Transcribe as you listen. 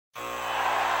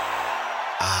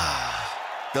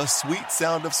The sweet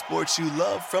sound of sports you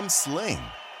love from Sling.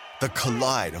 The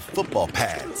collide of football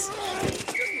pads.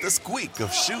 The squeak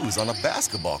of shoes on a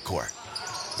basketball court.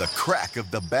 The crack of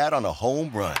the bat on a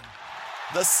home run.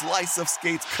 The slice of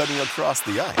skates cutting across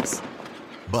the ice.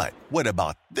 But what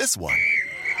about this one?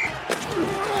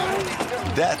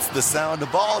 That's the sound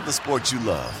of all the sports you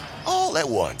love, all at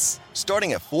once.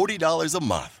 Starting at $40 a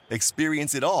month.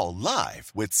 Experience it all live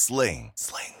with Sling.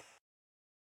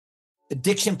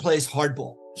 Addiction plays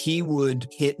hardball. He would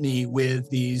hit me with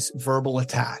these verbal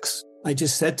attacks. I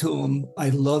just said to him, I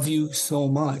love you so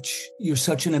much. You're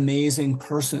such an amazing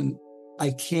person.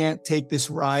 I can't take this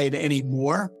ride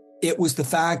anymore. It was the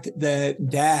fact that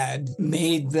Dad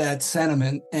made that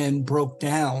sentiment and broke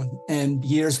down. And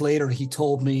years later, he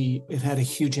told me it had a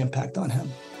huge impact on him.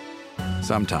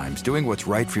 Sometimes doing what's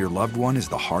right for your loved one is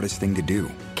the hardest thing to do.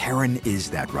 Karen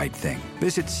is that right thing.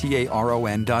 Visit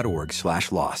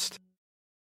caron.org/lost.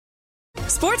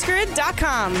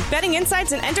 SportsGrid.com. Betting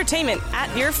insights and entertainment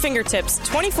at your fingertips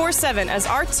 24/7 as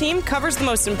our team covers the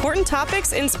most important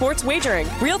topics in sports wagering.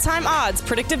 Real-time odds,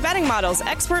 predictive betting models,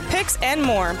 expert picks, and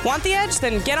more. Want the edge?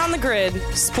 Then get on the grid.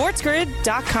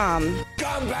 SportsGrid.com.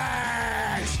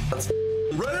 Scumbags!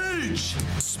 Rage!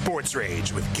 Sports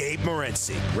Rage with Gabe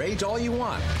Morency. Rage all you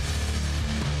want.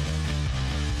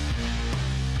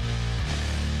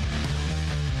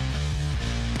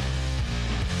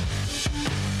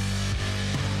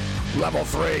 Level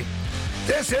 3.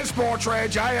 This is Sports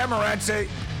Rage. I am Morency.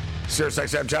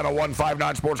 SiriusXM Channel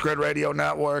 159 Sports Grid Radio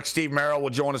Network. Steve Merrill will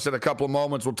join us in a couple of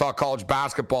moments. We'll talk college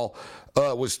basketball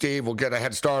with Steve. We'll get a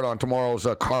head start on tomorrow's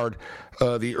card,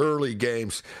 the early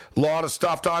games. A lot of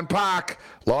stuff to unpack.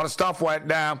 A lot of stuff went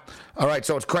down. All right,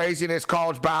 so it's craziness,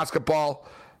 college basketball.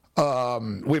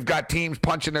 We've got teams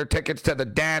punching their tickets to the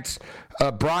dance.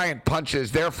 Bryant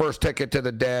punches their first ticket to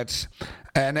the dance,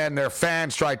 and then their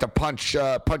fans tried to punch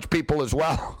people as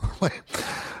well.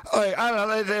 I don't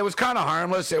know. It was kind of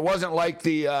harmless. It wasn't like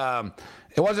the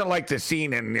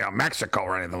scene in Mexico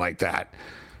or anything like that.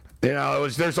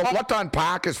 There's a lot to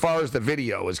unpack as far as the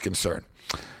video is concerned.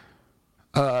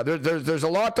 There's a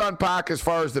lot to unpack as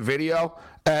far as the video.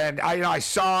 And I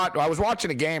saw it. I was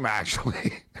watching a game,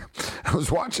 actually. I was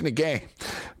watching a game.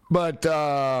 But,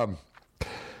 no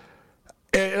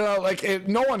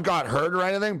one got hurt or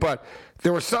anything, but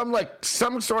there was some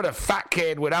sort of fat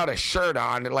kid without a shirt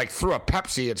on and, threw a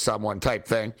Pepsi at someone type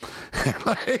thing.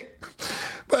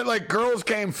 But, girls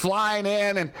came flying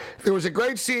in, and there was a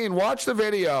great scene. Watch the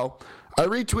video. I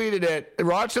retweeted it.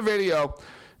 Watch the video.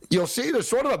 You'll see there's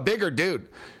sort of a bigger dude.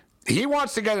 He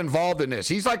wants to get involved in this.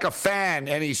 He's like a fan,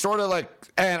 and he's sort of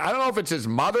and I don't know if it's his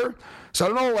mother. So I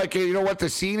don't know, what the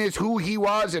scene is, who he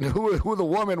was, and who the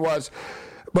woman was.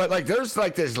 But, there's,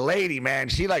 this lady, man.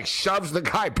 She, shoves the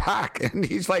guy back, and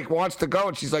he's, wants to go.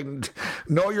 And she's like,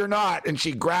 no, you're not. And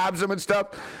she grabs him and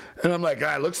stuff. And I'm like,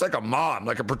 it looks like a mom,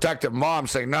 like a protective mom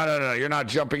saying, no, you're not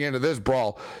jumping into this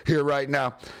brawl here right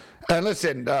now. And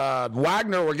listen,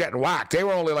 Wagner were getting whacked. They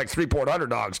were only 3-point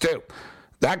underdogs, too.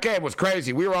 That game was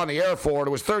crazy. We were on the air for it.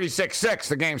 It was 36-6.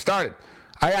 The game started.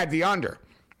 I had the under.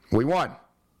 We won.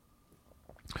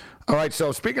 All right,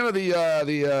 so speaking of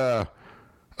the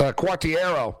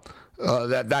Quartiero,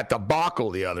 that debacle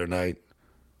the other night,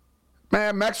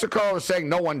 man, Mexico is saying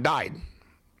no one died.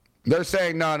 They're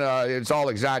saying, no, it's all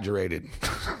exaggerated.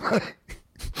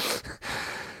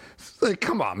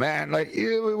 Come on, man.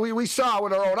 We saw it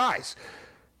with our own eyes.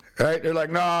 Right? They're like,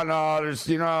 no, there's,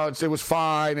 it was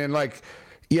fine. And,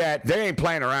 yet they ain't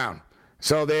playing around.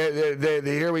 So they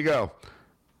here we go.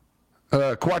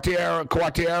 Quartiero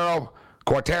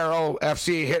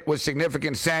FC hit with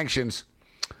significant sanctions.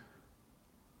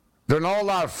 They're not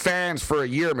allowed fans for a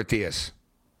year, Matthias.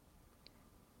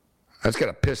 That's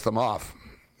going to piss them off.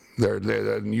 Their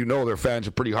fans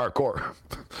are pretty hardcore.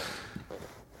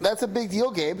 That's a big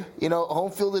deal, Gabe.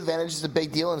 Home field advantage is a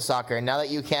big deal in soccer. And now that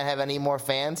you can't have any more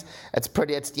fans,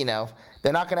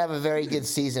 they're not going to have a very good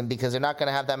season because they're not going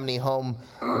to have that many home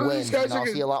wins. And I'll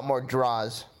see a lot more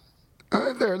draws.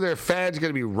 Their fans going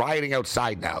to be rioting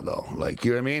outside now, though. You know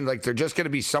what I mean? They're just going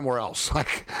to be somewhere else. They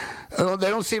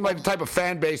don't seem like the type of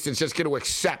fan base that's just going to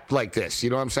accept like this. You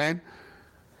know what I'm saying?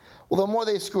 Well, the more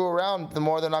they screw around, the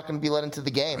more they're not going to be let into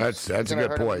the game. That's a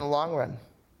good point. In the long run.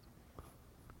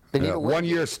 They need to win. 1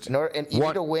 year. You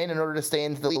need to win in order to stay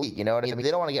into the league. You know what I mean?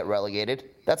 They don't want to get relegated.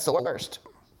 That's the worst.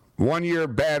 1 year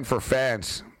ban for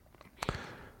fans.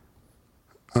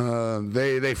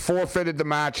 They forfeited the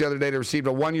match the other day. They received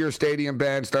a 1 year stadium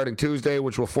ban starting Tuesday,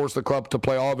 which will force the club to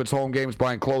play all of its home games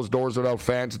behind closed doors without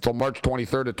fans until March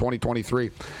 23rd of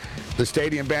 2023. The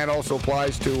stadium ban also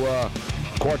applies to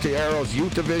Cuartiero's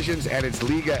youth divisions, and its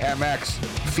Liga MX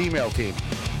female team.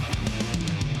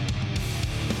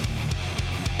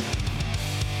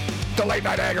 The late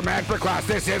night anger management class.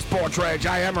 This is Sports Rage.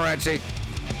 I am Morency.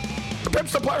 The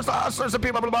pimps, the players, the hustlers, the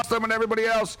people above them, and everybody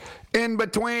else in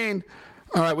between.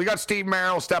 All right, we got Steve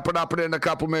Merrill stepping up in a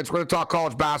couple minutes. We're going to talk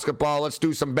college basketball. Let's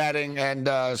do some betting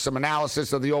and some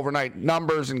analysis of the overnight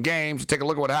numbers and games. Take a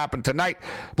look at what happened tonight.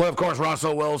 But, of course,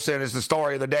 Russell Wilson is the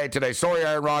story of the day today. Sorry,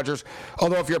 Aaron Rodgers.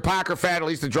 Although, if you're a Packer fan, at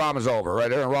least the drama's over,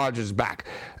 right? Aaron Rodgers is back.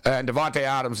 And Devontae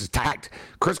Adams is tagged.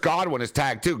 Chris Godwin is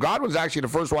tagged, too. Godwin's actually the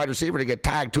first wide receiver to get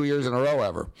tagged 2 years in a row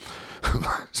ever.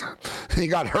 He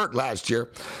got hurt last year.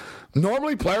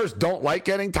 Normally, players don't like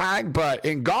getting tagged, but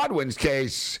in Godwin's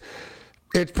case,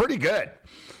 it's pretty good.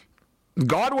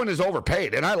 Godwin is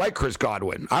overpaid, and I like Chris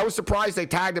Godwin. I was surprised they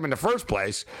tagged him in the first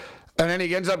place, and then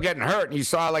he ends up getting hurt, and you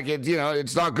saw, like,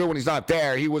 it's not good when he's not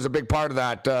there. He was a big part of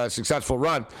that successful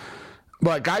run.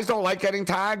 But guys don't like getting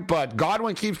tagged, but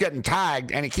Godwin keeps getting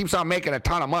tagged, and he keeps on making a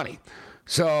ton of money.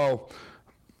 So,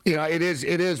 it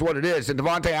is what it is. And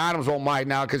Devontae Adams won't mind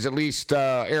now because at least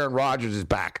Aaron Rodgers is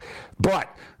back. But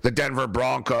the Denver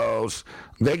Broncos,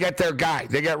 they get their guy.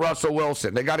 They get Russell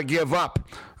Wilson. They got to give up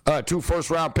 2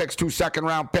 first-round picks, 2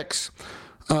 second-round picks.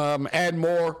 Ed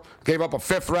Moore gave up a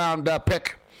 5th-round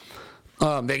pick.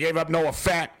 They gave up Noah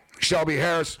Fant, Shelby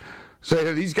Harris.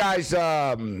 So these guys,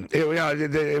 they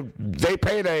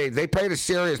paid a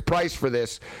serious price for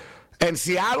this. And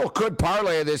Seattle could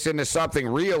parlay this into something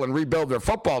real and rebuild their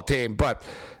football team, but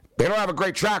they don't have a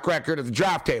great track record at the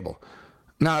draft table.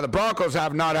 Now, the Broncos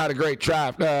have not had a great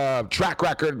track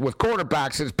record with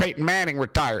quarterbacks since Peyton Manning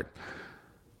retired.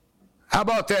 How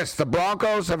about this? The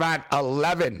Broncos have had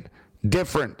 11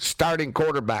 different starting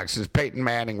quarterbacks since Peyton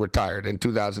Manning retired in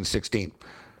 2016.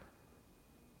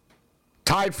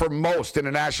 Tied for most in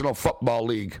the National Football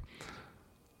League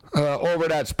over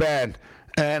that span.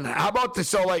 And how about this?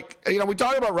 So, we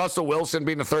talk about Russell Wilson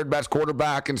being the 3rd best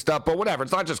quarterback and stuff, but whatever.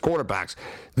 It's not just quarterbacks.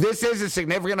 This is a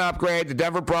significant upgrade. The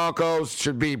Denver Broncos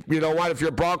should be, if you're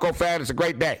a Bronco fan, it's a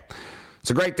great day.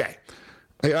 It's a great day.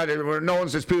 No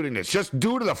one's disputing this. Just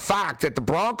due to the fact that the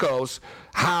Broncos,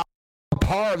 how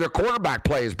par their quarterback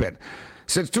play has been.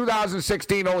 Since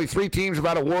 2016, only 3 teams have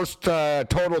had a worse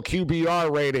total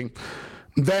QBR rating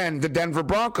than the Denver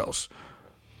Broncos.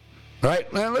 Right?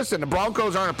 And listen, the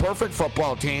Broncos aren't a perfect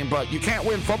football team, but you can't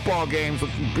win football games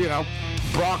with,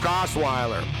 Brock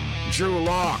Osweiler, Drew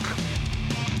Lock,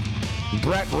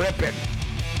 Brett Rippon.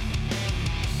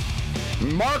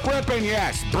 Mark Rippon,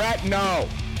 yes. Brett, no.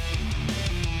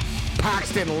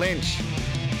 Paxton Lynch.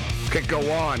 Could go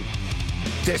on.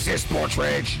 This is Sports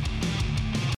Rage.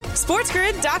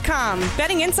 SportsGrid.com.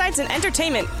 Betting insights and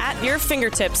entertainment at your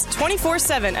fingertips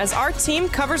 24/7 as our team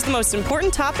covers the most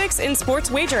important topics in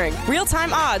sports wagering.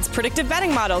 Real-time odds, predictive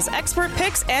betting models, expert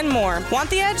picks, and more. Want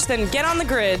the edge? Then get on the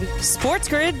grid.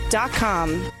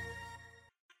 SportsGrid.com.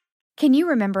 Can you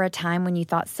remember a time when you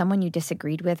thought someone you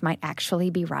disagreed with might actually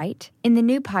be right? In the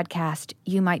new podcast,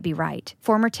 You Might Be Right,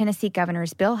 former Tennessee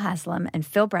Governors Bill Haslam and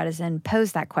Phil Bredesen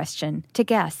pose that question to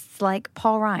guests like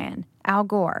Paul Ryan, Al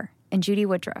Gore, and Judy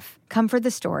Woodruff. Come for the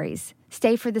stories,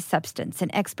 stay for the substance and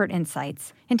expert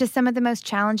insights into some of the most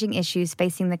challenging issues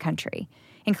facing the country,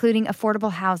 including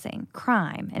affordable housing,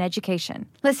 crime, and education.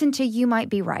 Listen to You Might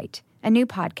Be Right, a new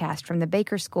podcast from the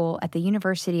Baker School at the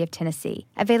University of Tennessee,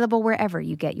 available wherever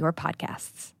you get your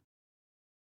podcasts.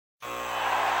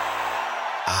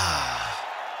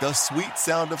 The sweet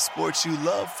sound of sports you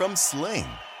love from Sling.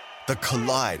 The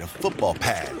collide of football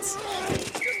pads.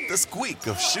 The squeak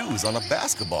of shoes on a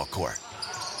basketball court.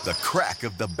 The crack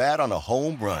of the bat on a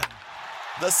home run.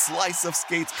 The slice of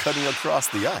skates cutting across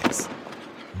the ice.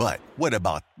 But what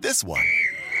about this one?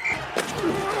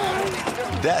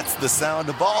 That's the sound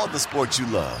of all the sports you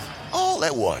love, all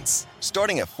at once.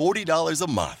 Starting at $40 a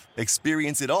month.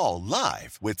 Experience it all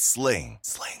live with Sling.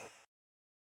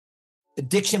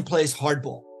 Addiction plays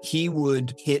hardball. He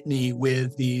would hit me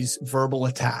with these verbal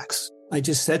attacks. I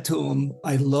just said to him,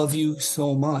 I love you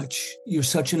so much. You're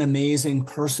such an amazing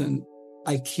person.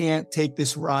 I can't take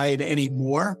this ride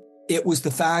anymore. It was the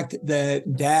fact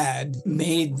that Dad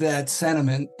made that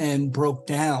sentiment and broke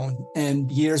down.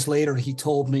 And years later, he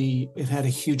told me it had a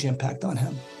huge impact on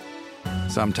him.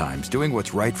 Sometimes doing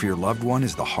what's right for your loved one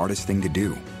is the hardest thing to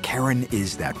do. Karen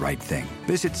is that right thing.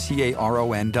 Visit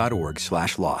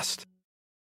caron.org/lost.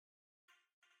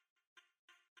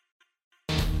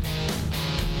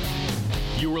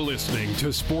 You are listening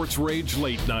to Sports Rage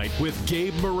Late Night with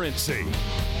Gabe Morency.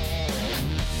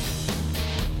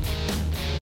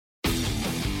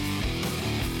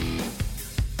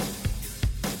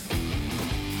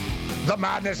 The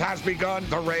madness has begun.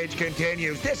 The rage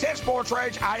continues. This is Sports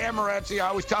Rage. I am Morency. I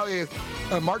always tell you,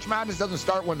 March Madness doesn't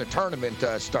start when the tournament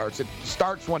starts. It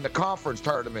starts when the conference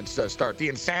tournaments start. The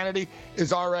insanity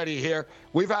is already here.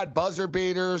 We've had buzzer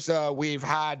beaters. We've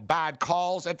had bad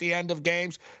calls at the end of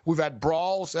games. We've had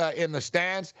brawls in the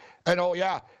stands. And, oh,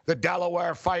 yeah, the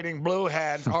Delaware Fighting Blue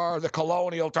Hens are the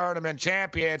Colonial Tournament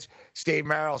champions. Steve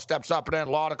Merrill steps up and in.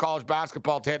 A lot of college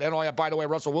basketball tit. And, oh, yeah, by the way,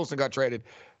 Russell Wilson got traded.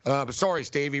 Sorry,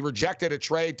 Steve. He rejected a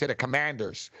trade to the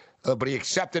Commanders, but he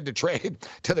accepted the trade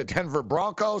to the Denver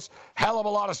Broncos. Hell of a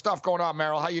lot of stuff going on,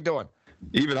 Merrill. How you doing?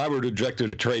 Even I would reject a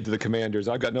trade to the Commanders.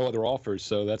 I've got no other offers,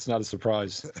 so that's not a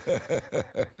surprise.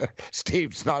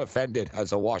 Steve's not offended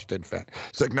as a Washington fan.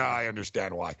 It's like, no, I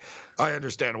understand why.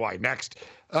 Next.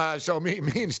 So me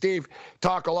and Steve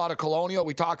talk a lot of Colonial.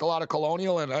 We talked a lot of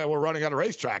Colonial, and we're running on a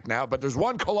racetrack now. But there's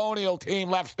one Colonial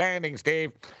team left standing,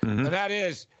 Steve, and that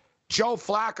is Joe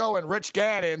Flacco and Rich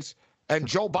Gannon's and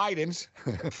Joe Biden's.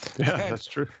 Yeah, that's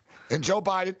true. And Joe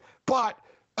Biden. But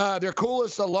their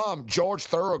coolest alum, George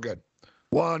Thorogood.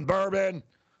 One bourbon,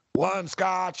 one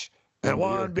scotch, and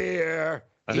one beer.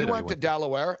 He went to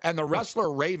Delaware. And the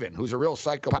wrestler Raven, who's a real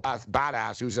psychopath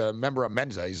badass, who's a member of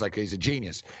Mensa. He's a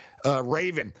genius.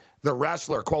 Raven, the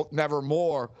wrestler, quote,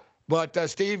 nevermore. But,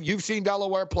 Steve, you've seen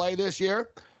Delaware play this year.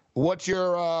 What's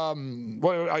your are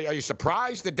you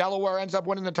surprised that Delaware ends up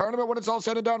winning the tournament when it's all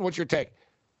said and done? What's your take?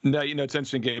 No, it's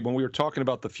interesting, Gabe. When we were talking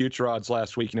about the future odds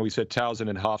last week, we said Towson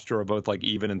and Hofstra are both like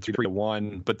even and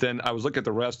 3-1. But then I was looking at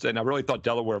the rest, and I really thought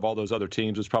Delaware of all those other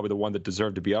teams was probably the one that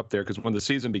deserved to be up there, because when the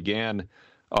season began,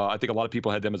 I think a lot of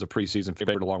people had them as a preseason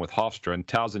favorite along with Hofstra, and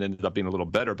Towson ended up being a little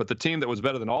better. But the team that was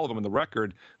better than all of them in the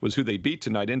record was who they beat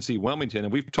tonight, NC Wilmington.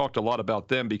 And we've talked a lot about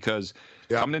them because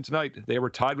coming in tonight, they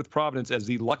were tied with Providence as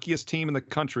the luckiest team in the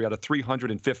country out of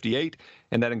 358,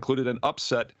 and that included an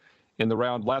upset in the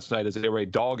round last night as they were a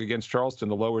dog against Charleston,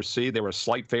 the lower seed. They were a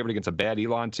slight favorite against a bad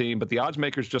Elon team, but the odds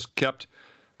makers just kept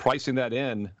pricing that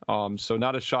in. So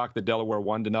not a shock that Delaware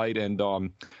won tonight, and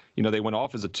they went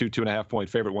off as a 2.5 point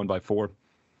favorite, won by 4.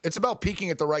 It's about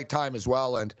peaking at the right time as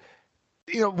well. And,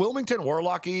 Wilmington were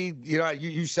lucky.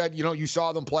 You said, you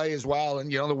saw them play as well,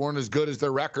 and, they weren't as good as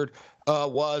their record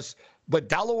was. But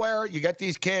Delaware, you get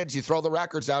these kids, you throw the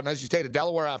records out, and as you stated,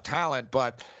 Delaware have talent,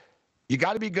 but you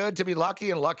got to be good to be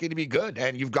lucky and lucky to be good.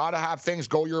 And you've got to have things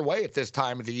go your way at this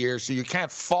time of the year. So you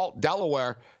can't fault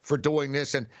Delaware for doing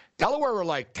this. And Delaware were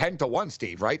like 10-1,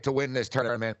 Steve, right, to win this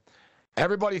tournament.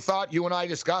 Everybody thought, you and I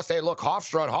discussed, hey, look,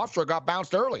 Hofstra got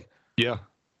bounced early. Yeah.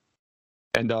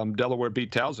 And Delaware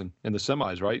beat Towson in the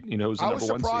semis, right? It was the number 1 seed.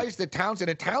 I was surprised that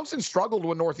Towson struggled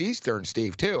with Northeastern,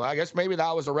 Steve, too. I guess maybe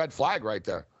that was a red flag right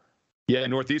there. Yeah,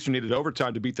 Northeastern needed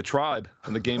overtime to beat the Tribe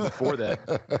in the game before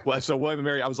that. Well, so William &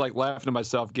 Mary, I was like laughing to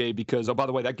myself, Gabe, because, oh, by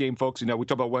the way, that game, folks, we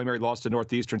talked about William & Mary lost to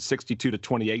Northeastern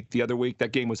 62-28 the other week.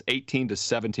 That game was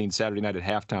 18-17 Saturday night at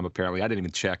halftime, apparently. I didn't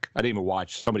even check. I didn't even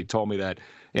watch. Somebody told me that.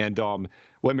 And William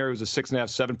 & Mary was a 6.5,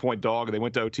 7-point dog, and they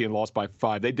went to OT and lost by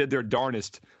 5. They did their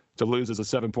darnest to lose as a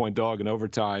 7-point dog in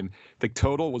overtime. The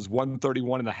total was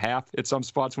 131.5 at some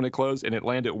spots when it closed, and it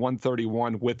landed at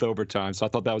 131 with overtime. So I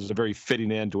thought that was a very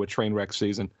fitting end to a train wreck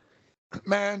season.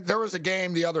 Man, there was a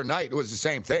game the other night. It was the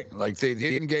same thing. Like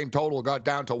the in-game total got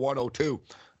down to 102.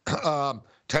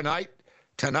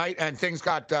 Tonight, and things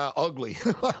got ugly.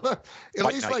 At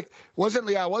least night.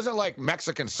 Wasn't like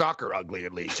Mexican soccer ugly,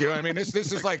 at least. You know what I mean? This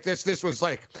is like this was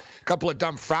like a couple of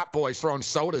dumb frat boys throwing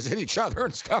sodas at each other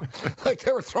and stuff. Like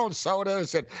they were throwing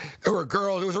sodas, and there were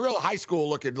girls. It was a real high school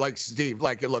looking, like Steve,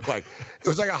 like it looked like. It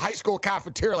was like a high school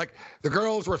cafeteria. Like the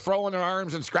girls were throwing their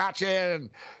arms and scratching, and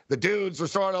the dudes were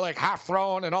sort of like half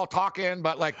thrown and all talking,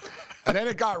 but like. And then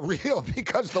it got real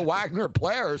because the Wagner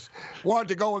players wanted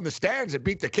to go in the stands and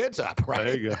beat the kids up, right?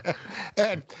 There you go.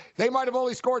 And they might have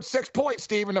only scored 6 points,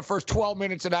 Steve, in the first 12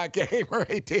 minutes of that game or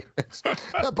 18 minutes.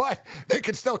 But they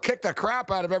could still kick the crap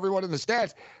out of everyone in the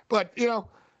stands. But,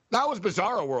 that was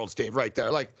Bizarro World, Steve, right there.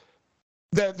 Like,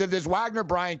 this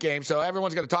Wagner-Bryant game, so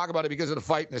everyone's going to talk about it because of the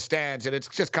fight in the stands, and it's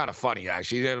just kind of funny,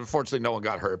 actually. Unfortunately, no one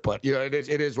got hurt, but, it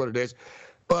is what it is.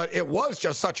 But it was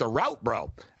just such a rout, bro.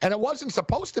 And it wasn't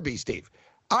supposed to be, Steve.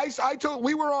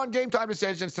 We were on Game Time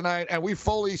Decisions tonight, and we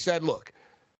fully said, look,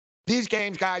 these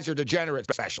games, guys, are degenerate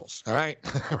specials, all right?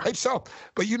 Right? So,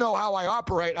 but you know how I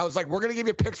operate. I was like, we're going to give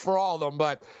you picks for all of them,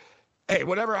 but, hey,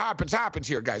 whatever happens, happens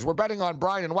here, guys. We're betting on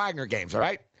Brian and Wagner games, all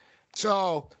right?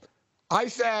 So I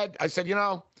said,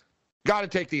 got to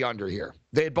take the under here.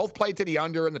 They had both played to the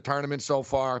under in the tournament so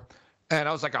far, and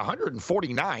I was like,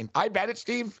 149. I bet it,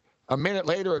 Steve. A minute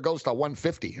later, it goes to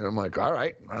 150. And I'm like, all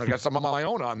right, I guess I'm on my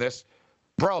own on this.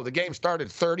 Bro, the game started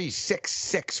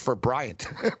 36-6 for Bryant.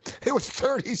 It was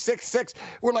 36-6.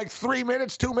 We're like 2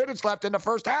 minutes left in the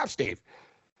first half, Steve.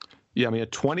 Yeah, I mean, a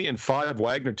 20-5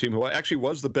 Wagner team, who actually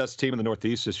was the best team in the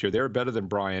Northeast this year. They were better than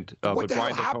Bryant. What the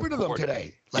hell happened to them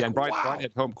today? Like, and Bryant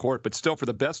had home court, but still, for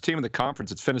the best team in the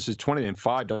conference, it finishes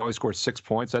 20-5 to only score 6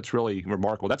 points. That's really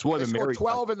remarkable. That's more than Mary.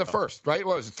 12 in the first, right?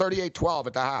 What was it, 38-12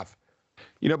 at the half?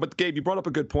 But Gabe, you brought up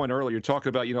a good point earlier. You're talking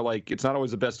about, like, it's not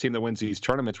always the best team that wins these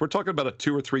tournaments. We're talking about a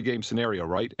 2 or 3 game scenario,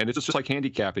 right? And it's just like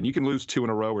handicapping. You can lose 2 in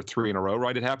a row or 3 in a row,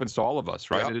 right? It happens to all of us,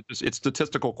 right? Yep. It's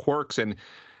statistical quirks, and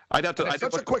it's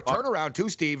such a quick turnaround too,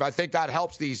 Steve. I think that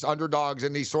helps these underdogs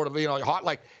and these sort of, hot,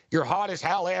 like, you're hot as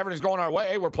hell. Hey, everything's going our way.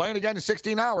 Hey, we're playing again in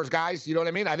 16 hours, guys. You know what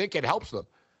I mean? I think it helps them.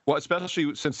 Well,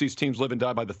 especially since these teams live and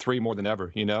die by the 3 more than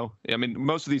ever, I mean,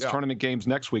 most of these tournament games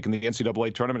next week in the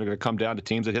NCAA tournament are going to come down to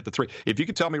teams that hit the 3. If you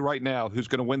could tell me right now who's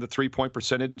going to win the 3-point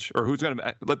percentage, or who's going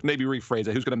to, maybe rephrase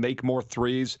it, who's going to make more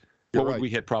threes, what would we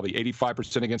hit? Probably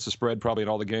 85% against the spread, probably in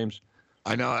all the games.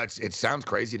 I know it sounds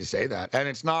crazy to say that, and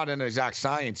it's not an exact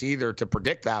science either to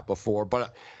predict that before.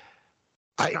 But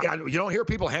you don't hear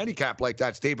people handicap like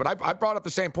that, Steve. But I brought up the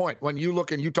same point when you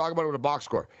look and you talk about it with a box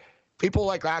score.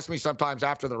 People ask me sometimes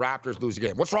after the Raptors lose a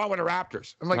game, what's wrong with the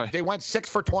Raptors? I'm like, They went 6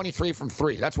 for 23 from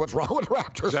 3. That's what's wrong with the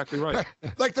Raptors. Exactly right.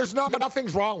 Like, there's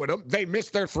nothing's wrong with them. They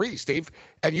missed their 3, Steve,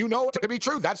 and you know it to be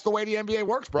true. That's the way the NBA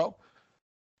works, bro.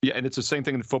 Yeah, and it's the same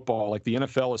thing in football, like the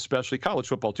NFL, especially college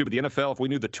football too. But the NFL, if we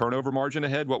knew the turnover margin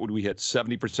ahead, what would we hit?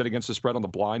 70% against the spread on the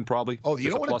blind, probably. Oh, you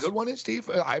know what a good one is, Steve?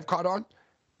 I've caught on.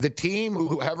 The team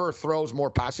whoever throws more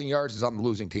passing yards is on the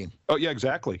losing team. Oh yeah,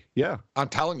 exactly. Yeah, I'm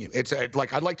telling you, it's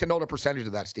like I'd like to know the percentage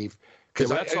of that, Steve. Because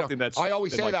that's something I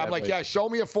always say that. I'm like, show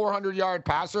me a 400-yard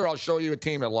passer, I'll show you a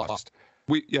team that lost.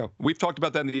 We've talked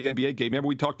about that in the NBA game. Remember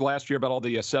we talked last year about all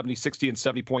the 70, 60, and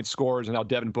 70-point scores and how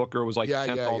Devin Booker was like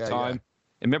 10th all time. Yeah.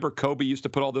 And remember, Kobe used to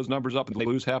put all those numbers up and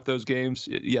lose half those games.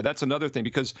 Yeah, that's another thing,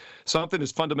 because something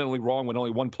is fundamentally wrong when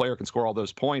only one player can score all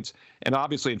those points. And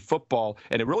obviously in football,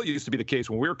 and it really used to be the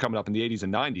case when we were coming up in the 80s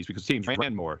and 90s, because teams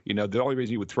ran more. The only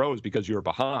reason you would throw is because you were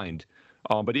behind.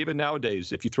 But even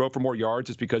nowadays, if you throw for more yards,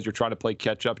 it's because you're trying to play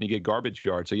catch up and you get garbage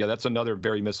yards. So yeah, that's another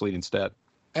very misleading stat.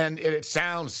 And it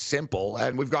sounds simple,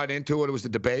 and we've got into it. It was the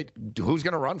debate: who's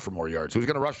going to run for more yards? Who's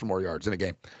going to rush for more yards in a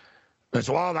game? And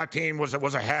so, that team was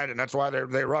ahead, and that's why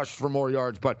they rushed for more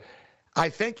yards. But I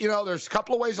think, there's a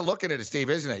couple of ways of looking at it, Steve,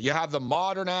 isn't it? You have the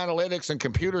modern analytics and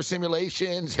computer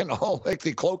simulations and all, like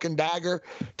the cloak and dagger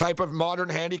type of modern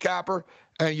handicapper,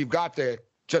 and you've got the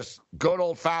just good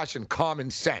old-fashioned common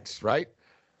sense, right?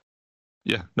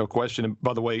 Yeah, no question. And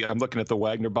by the way, I'm looking at the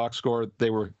Wagner box score.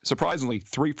 They were surprisingly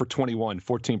 3 for 21,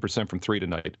 14% from 3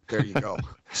 tonight. There you go.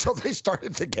 So they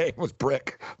started the game with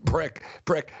brick.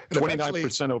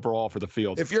 29% overall for the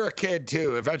field. If you're a kid,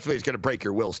 too, eventually it's going to break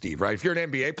your will, Steve, right? If you're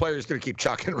an NBA player, it's going to keep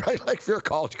chucking, right? Like if you're a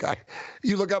college guy,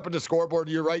 you look up at the scoreboard,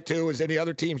 you're right, too, as any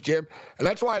other team's gym. And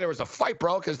that's why there was a fight,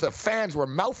 bro, because the fans were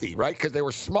mouthy, right? Because they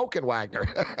were smoking Wagner.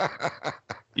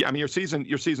 Yeah, I mean, your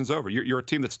season's over. You're a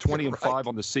team that's 20-5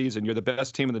 on the season. You're the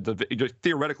best team in you're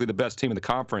theoretically the best team in the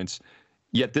conference.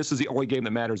 Yet this is the only game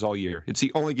that matters all year. It's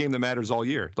the only game that matters all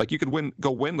year. Like you could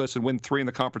go winless and win 3 in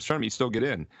the conference tournament, you still get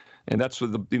in. And that's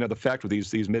the fact with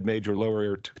these mid-major,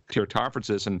 lower tier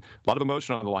conferences, and a lot of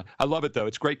emotion on the line. I love it though.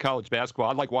 It's great college basketball.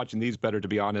 I like watching these better, to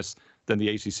be honest, than the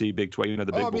ACC, Big 12. The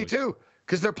big boys. Me too.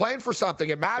 Because they're playing for something.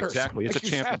 It matters. Exactly. It's a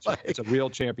championship. It's a real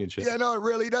championship. Yeah, no, it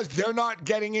really does. They're not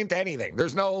getting into anything.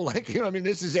 There's no,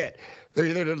 this is it. They're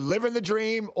either living the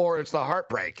dream or it's the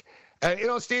heartbreak. And,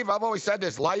 Steve, I've always said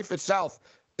this. Life itself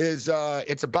is,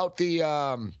 it's about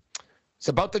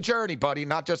the journey, buddy,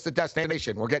 not just the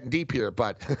destination. We're getting deep here,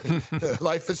 but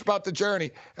life is about the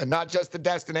journey and not just the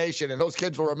destination. And those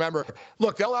kids will remember.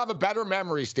 Look, they'll have a better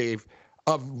memory, Steve,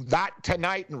 of that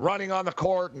tonight and running on the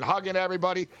court and hugging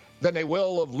everybody than they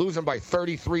will of losing by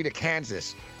 33 to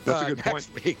Kansas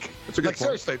next week. That's a good point.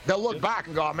 Seriously, they'll look back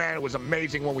and go, oh, man, it was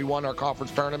amazing when we won our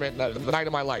conference tournament, the night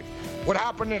of my life. What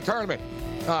happened in the tournament?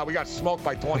 We got smoked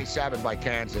by 27 by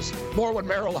Kansas. More when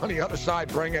Merrill on the other side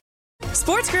bring it.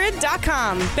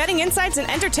 SportsGrid.com. Betting insights and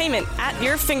entertainment at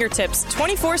your fingertips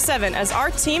 24/7 as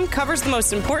our team covers the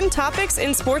most important topics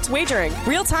in sports wagering.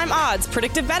 Real-time odds,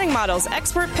 predictive betting models,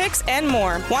 expert picks, and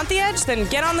more. Want the edge? Then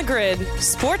get on the grid.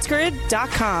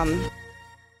 SportsGrid.com.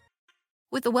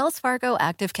 With the Wells Fargo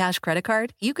Active Cash Credit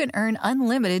Card, you can earn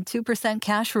unlimited 2%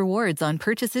 cash rewards on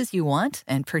purchases you want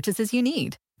and purchases you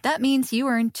need. That means you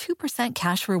earn 2%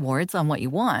 cash rewards on what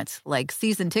you want, like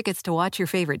season tickets to watch your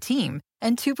favorite team,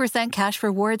 and 2% cash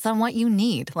rewards on what you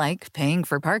need, like paying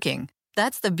for parking.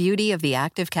 That's the beauty of the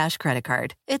Active Cash Credit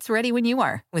Card. It's ready when you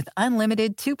are, with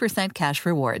unlimited 2% cash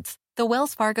rewards. The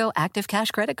Wells Fargo Active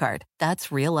Cash Credit Card.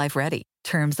 That's real life ready.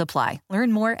 Terms apply.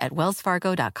 Learn more at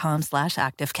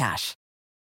wellsfargo.com/activecash.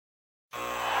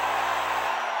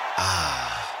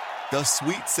 The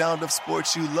sweet sound of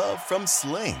sports you love from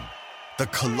Sling. The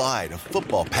collide of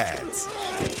football pads.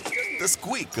 The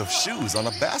squeak of shoes on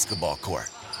a basketball court.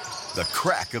 The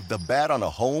crack of the bat on a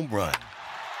home run.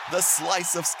 The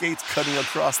slice of skates cutting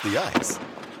across the ice.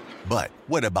 But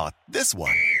what about this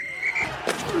one?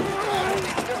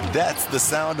 That's the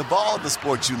sound of all the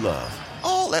sports you love,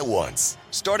 all at once.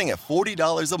 Starting at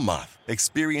 $40 a month.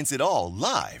 Experience it all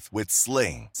live with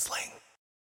Sling.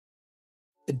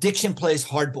 Addiction plays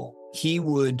hardball. He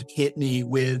would hit me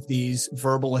with these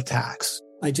verbal attacks.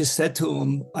 I just said to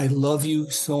him, I love you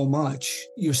so much.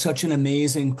 You're such an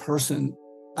amazing person.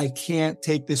 I can't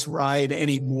take this ride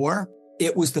anymore.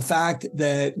 It was the fact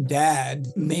that Dad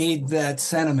made that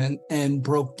sentiment and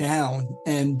broke down.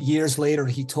 And years later,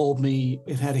 he told me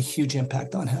it had a huge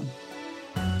impact on him.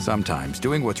 Sometimes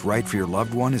doing what's right for your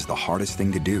loved one is the hardest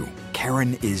thing to do.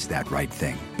 Karen is that right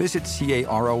thing. Visit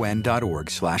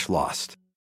caron.org/lost.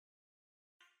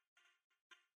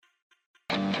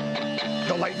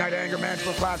 The late night anger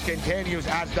management class continues,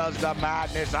 as does the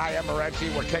madness. I am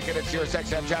Morency. We're kicking it Sirius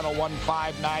XM channel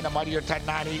 159, a mightier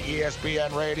 1090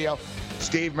 ESPN radio.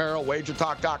 Steve Merrill,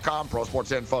 wagertalk.com,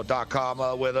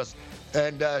 prosportsinfo.com with us.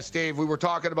 And Steve, we were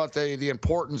talking about the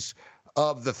importance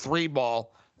of the three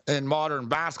ball in modern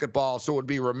basketball, so it would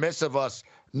be remiss of us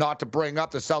not to bring up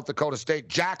the South Dakota State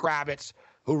Jackrabbits,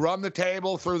 who run the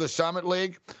table through the Summit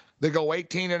League. They go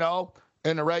 18-0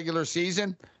 in the regular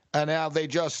season, and now they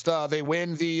just they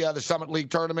win the Summit League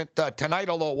tournament tonight,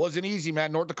 although it wasn't easy,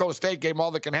 man. North Dakota State gave them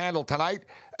all they can handle tonight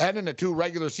and in the two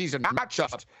regular season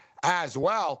matchups as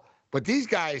well. But these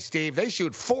guys, Steve, they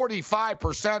shoot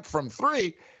 45% from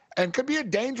three and could be a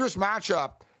dangerous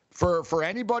matchup for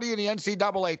anybody in the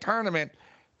NCAA tournament,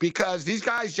 because these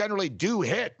guys generally do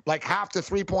hit like half the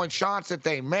three-point shots that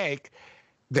they make.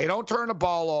 They don't turn the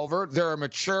ball over. They're a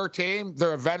mature team.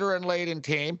 They're a veteran-laden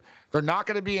team. They're not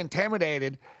going to be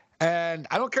intimidated. And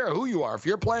I don't care who you are. If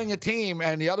you're playing a team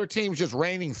and the other team's just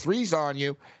raining threes on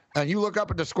you, and you look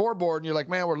up at the scoreboard and you're like,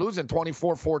 man, we're losing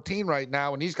 24-14 right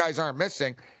now, and these guys aren't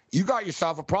missing, you got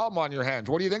yourself a problem on your hands.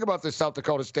 What do you think about this South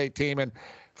Dakota State team? And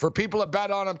for people that bet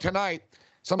on them tonight,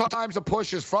 sometimes a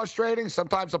push is frustrating.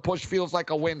 Sometimes a push feels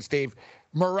like a win, Steve.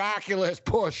 Miraculous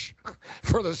push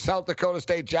for the South Dakota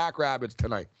State Jackrabbits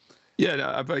tonight.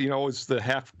 Yeah, it's the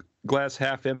half glass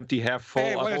half empty, half full.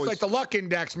 Hey, it's like the luck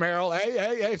index, Merrill.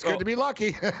 Hey, it's good to be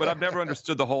lucky. But I've never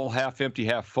understood the whole half empty,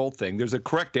 half full thing. There's a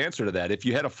correct answer to that. If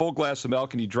you had a full glass of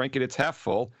milk and you drank it, it's half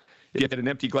full. If you had an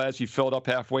empty glass, you fill it up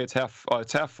halfway, it's half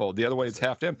full. The other way, it's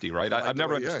half empty, right? I've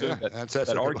never understood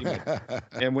that argument.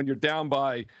 And when you're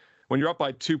up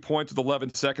by 2 points with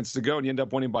 11 seconds to go and you end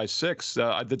up winning by 6,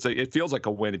 it feels like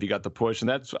a win if you got the push. And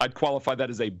I'd qualify that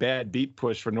as a bad beat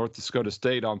push for North Dakota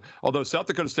State. Although South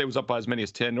Dakota State was up by as many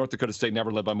as 10, North Dakota State never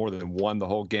led by more than 1 the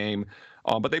whole game.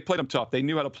 But they played them tough. They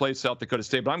knew how to play South Dakota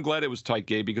State. But I'm glad it was tight,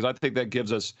 Gabe, because I think that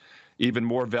gives us even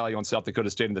more value on South Dakota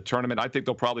State in the tournament. I think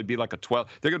they'll probably be like a 12.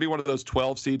 They're going to be one of those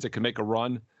 12 seeds that can make a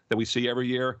run that we see every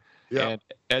year. Yeah. And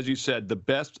as you said, the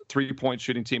best three-point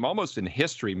shooting team almost in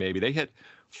history, maybe. They hit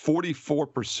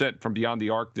 44% from beyond the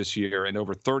arc this year in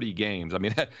over 30 games. I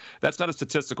mean, that's not a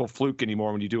statistical fluke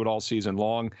anymore when you do it all season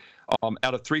long.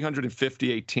 Out of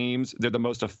 358 teams, they're the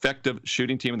most effective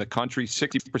shooting team in the country,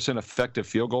 60% effective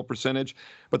field goal percentage.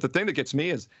 But the thing that gets me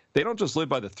is they don't just live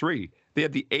by the three. They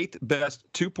had the 8th best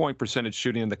two-point percentage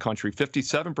shooting in the country,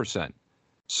 57%.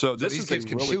 So this is a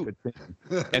really good team.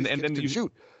 And then you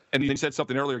shoot. And you said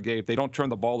something earlier, Gabe, they don't turn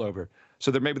the ball over. So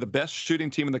they're maybe the best shooting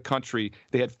team in the country.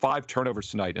 They had 5 turnovers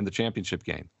tonight in the championship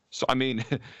game. So, I mean,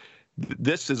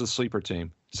 this is a sleeper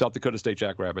team, South Dakota State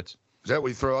Jackrabbits. Is that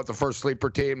we throw out the first sleeper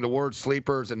team? The word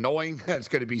sleeper is annoying. It's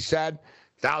going to be said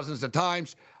thousands of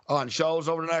times on shows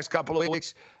over the next couple of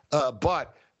weeks.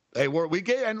 But hey,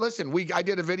 I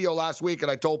did a video last week and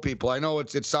I told people, I know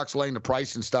it sucks laying the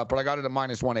price and stuff, but I got it at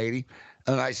minus 180.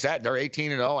 And I said they're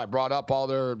 18-0. I brought up all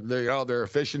their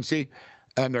efficiency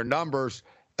and their numbers,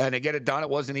 and they get it done. It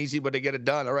wasn't easy, but they get it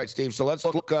done. All right, Steve. So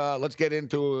let's get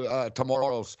into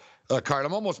tomorrow's card.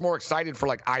 I'm almost more excited for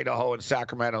like Idaho and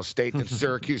Sacramento State than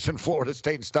Syracuse and Florida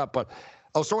State and stuff. But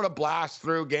I'll sort of blast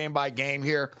through game by game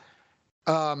here.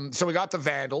 So we got the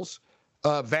Vandals.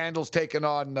 Vandals taking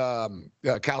on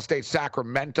Cal State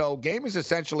Sacramento. Game is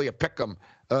essentially a pick'em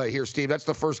here, Steve. That's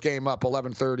the first game up,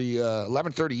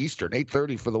 11:30 Eastern,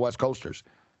 8:30 for the West Coasters.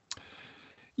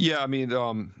 Yeah, I mean,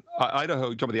 Idaho,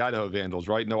 you're talking about the Idaho Vandals,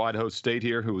 right? No Idaho State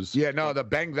here, who was... Yeah, no,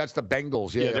 that's the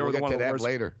Bengals. Yeah, they were the one of the worst.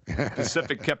 Later.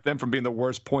 Pacific kept them from being the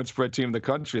worst point spread team in the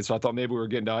country, so I thought maybe we were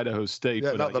getting to Idaho State.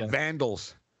 Yeah, the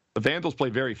Vandals. The Vandals play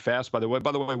very fast, by the way.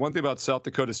 By the way, one thing about South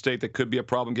Dakota State that could be a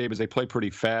problem, Gabe, is they play pretty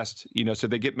fast. So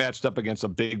they get matched up against a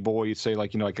big boy, say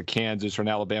like a Kansas or an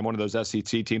Alabama, one of those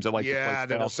SEC teams that like to play fast.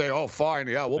 Then they'll say, oh, fine,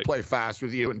 yeah, we'll play fast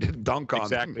with you and dunk on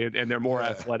them. Exactly, and they're more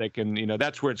athletic, and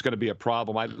that's where it's going to be a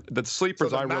problem. The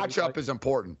sleepers, so the matchup is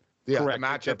important. Yeah, correct. The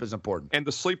matchup is important. And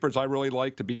the sleepers I really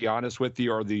like, to be honest with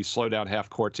you, are the slow-down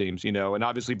half-court teams, And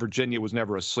obviously Virginia was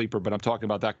never a sleeper, but I'm talking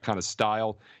about that kind of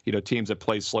style, teams that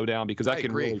play slow-down, because that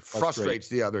can really frustrates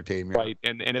the other team. Yeah. Right,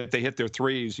 and if they hit their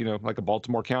threes, like a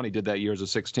Baltimore County did that year as a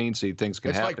 16 seed, things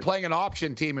can happen. It's like playing an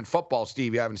option team in football,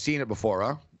 Steve. You haven't seen it before,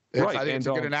 huh? Right. I think it's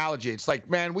a good analogy. It's like,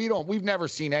 man, we've never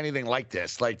seen anything like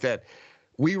this, like that.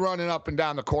 We running up and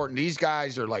down the court, and these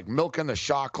guys are like milking the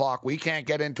shot clock. We can't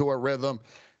get into a rhythm.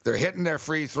 They're hitting their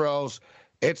free throws.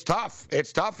 It's tough.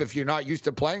 It's tough if you're not used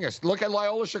to playing us. Look at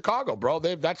Loyola Chicago, bro.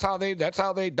 That's how they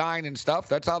dine and stuff.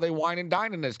 That's how they wine and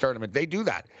dine in this tournament. They do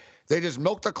that. They just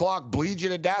milk the clock, bleed you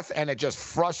to death, and it just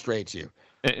frustrates you.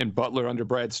 And Butler under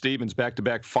Brad Stevens,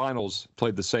 back-to-back finals,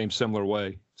 played the similar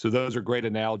way. So those are great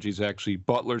analogies, actually.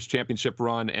 Butler's championship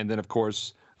run, and then, of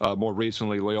course, more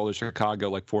recently, Loyola Chicago,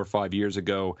 like 4 or 5 years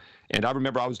ago. And I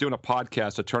remember I was doing a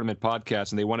tournament podcast,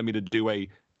 and they wanted me to do a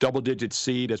double-digit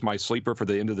seed as my sleeper for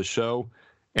the end of the show,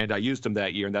 and I used them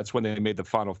that year, and that's when they made the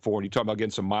Final Four. And you talk about getting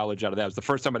some mileage out of that. It was the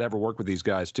first time I'd ever worked with these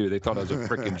guys, too. They thought I was a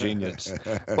freaking genius.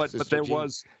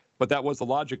 But that was the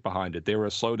logic behind it. They were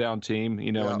a slow-down team,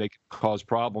 and they could cause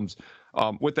problems.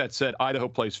 With that said, Idaho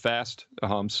plays fast.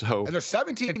 And they're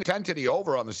 17-10 to the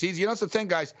over on the season. That's the thing,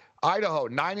 guys. Idaho,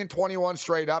 9-21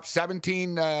 straight up,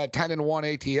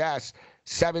 17-10-1 ATS,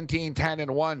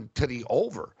 17-10-1 to the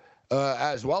over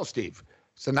as well, Steve.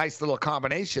 It's a nice little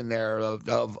combination there of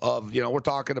we're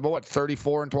talking about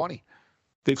 34-20.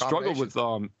 They've struggled with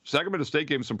Sacramento State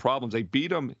gave them some problems. They beat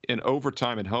them in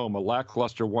overtime at home, a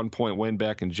lackluster 1-point win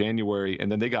back in January,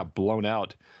 and then they got blown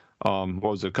out.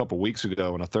 A couple weeks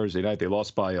ago on a Thursday night? They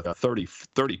lost by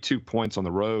 32 points on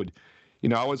the road.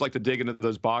 I always like to dig into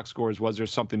those box scores. Was there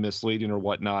something misleading or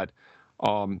whatnot?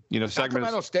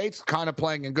 Sacramento State's kind of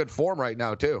playing in good form right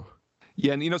now too.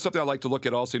 Yeah, and something I like to look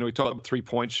at also. We talk about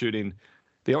 3-point shooting.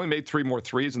 They only made 3 more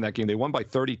threes in that game. They won by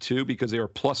 32 because they were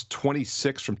plus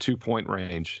 26 from 2-point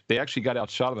range. They actually got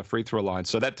outshot on the free throw line.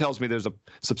 So that tells me there's a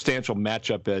substantial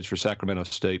matchup edge for Sacramento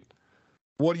State.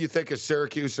 What do you think of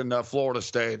Syracuse and Florida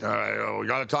State? We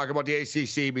got to talk about the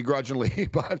ACC begrudgingly,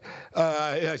 but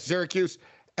Syracuse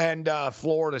and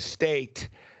Florida State,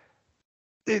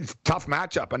 it's a tough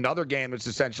matchup. Another game that's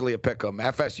essentially a pick-em.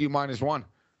 FSU -1.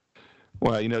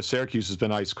 Well, Syracuse has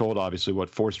been ice cold, obviously.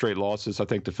 4 straight losses, I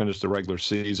think, to finish the regular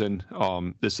season.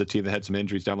 This is a team that had some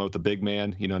injuries down low with the big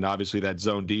man, and obviously that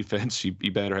zone defense, you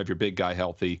better have your big guy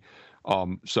healthy.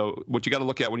 So what you got to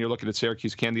look at when you're looking at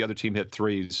Syracuse, can the other team hit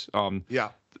threes? The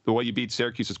way you beat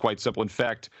Syracuse is quite simple. In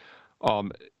fact,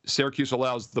 Syracuse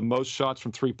allows the most shots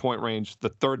from 3-point range, the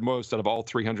third most out of all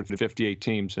 358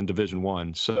 teams in Division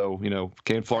I. So,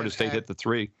 can Florida State hit the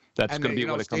three? That's going to be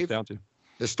what it comes down to.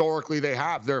 Historically, they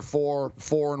have. They're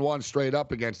 4-1 straight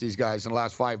up against these guys in the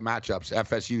last 5 matchups.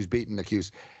 FSU's beaten the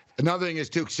Cuse. Another thing is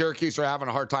too, Syracuse are having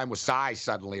a hard time with size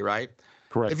suddenly, right?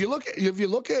 Correct. If you look at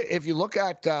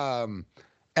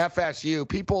FSU,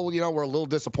 people were a little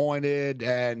disappointed,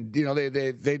 and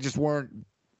they just weren't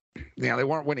they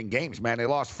weren't winning games, man. They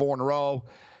lost 4 in a row,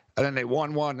 and then they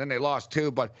won 1, then they lost 2,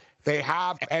 but they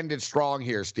have ended strong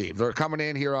here, Steve. They're coming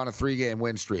in here on a 3-game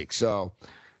win streak, so.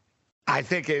 I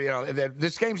think,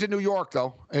 this game's in New York,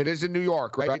 though. It is in New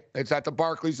York, right? It's at the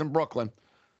Barclays in Brooklyn.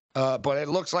 But it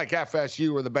looks like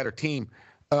FSU are the better team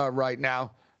right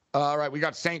now. All right, we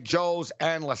got St. Joe's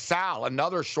and LaSalle,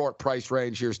 another short price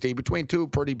range here, Steve, between 2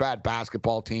 pretty bad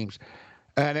basketball teams.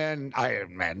 And then,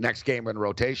 next game in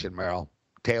rotation, Merrill.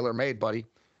 Tailor-made, buddy.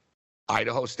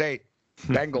 Idaho State.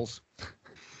 Bengals.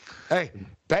 Hey,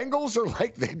 Bengals are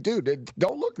like,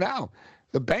 don't look now.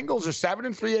 The Bengals are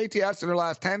 7-3 ATS in their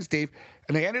last 10, Steve,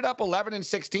 and they ended up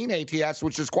 11-16 ATS,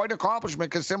 which is quite an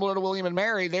accomplishment because similar to William and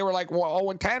Mary, they were like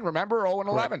 0-10, remember?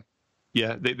 0-11.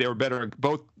 Yeah, they were better.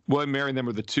 Both William and Mary and them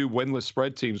were the 2 winless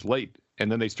spread teams late,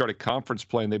 and then they started conference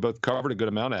play, and they both covered a good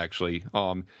amount, actually.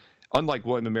 Unlike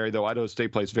William and Mary, though, Idaho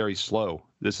State plays very slow.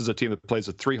 This is a team that plays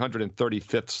the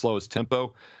 335th slowest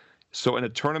tempo. So in a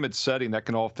tournament setting, that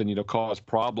can often, cause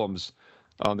problems.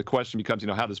 The question becomes,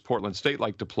 how does Portland State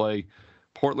like to play?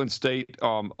 Portland State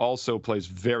also plays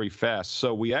very fast.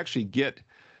 So we actually get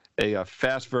a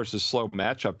fast versus slow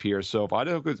matchup here. So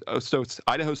if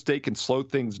Idaho State can slow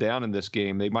things down in this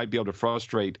game, they might be able to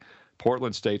frustrate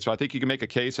Portland State. So I think you can make a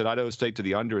case that Idaho State to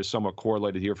the under is somewhat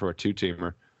correlated here for a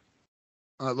two-teamer.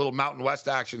 A little Mountain West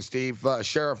action, Steve.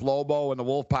 Sheriff Lobo and the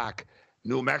Wolfpack,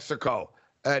 New Mexico,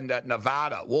 and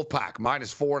Nevada. Wolfpack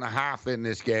 -4.5 in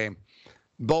this game.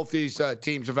 Both these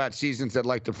teams have had seasons they'd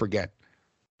like to forget.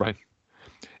 Right.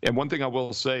 And one thing I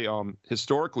will say,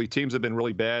 historically, teams have been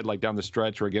really bad, like down the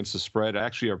stretch or against the spread,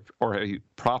 actually are a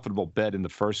profitable bet in the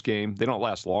first game. They don't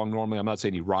last long normally. I'm not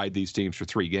saying you ride these teams for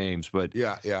 3 games, but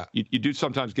you do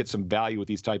sometimes get some value with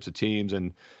these types of teams.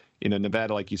 And,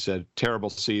 Nevada, like you said, terrible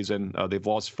season. They've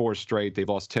lost 4 straight. They've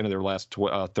lost 10 of their last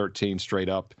 13 straight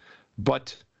up.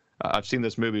 But I've seen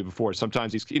this movie before.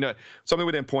 Sometimes something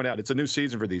we didn't point out, it's a new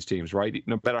season for these teams, right?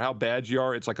 No matter how bad you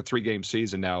are, it's like a 3-game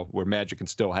season now where magic can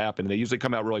still happen. And they usually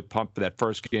come out really pumped for that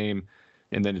first game,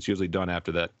 and then it's usually done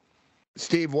after that.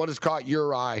 Steve, what has caught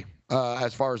your eye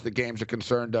as far as the games are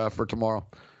concerned for tomorrow?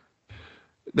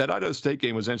 That Idaho State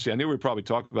game was interesting. I knew we would probably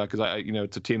talk about because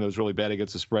it's a team that was really bad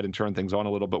against the spread and turned things on a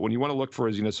little. But when you want to look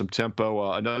for some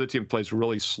tempo, another team that plays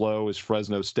really slow is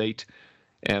Fresno State.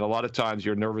 And a lot of times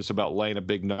you're nervous about laying a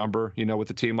big number, with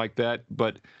a team like that.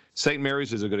 But St.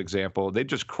 Mary's is a good example. They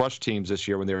just crushed teams this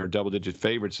year when they were double-digit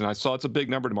favorites. And I saw it's a big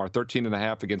number tomorrow,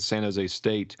 13.5 against San Jose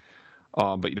State.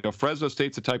 But, Fresno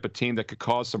State's the type of team that could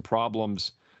cause some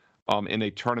problems in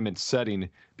a tournament setting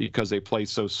because they play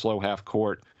so slow half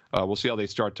court. We'll see how they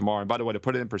start tomorrow. And by the way, to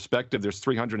put it in perspective, there's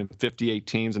 358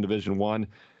 teams in Division I.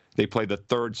 They play the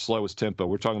 3rd slowest tempo.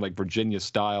 We're talking like Virginia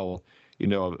style,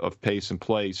 of pace and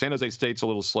play. San Jose State's a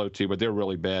little slow too, but they're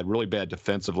really bad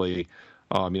defensively.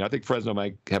 I think Fresno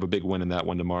might have a big win in that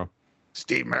one tomorrow.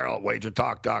 Steve Merrill at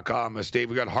WagerTalk.com. Steve,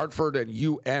 we got Hartford and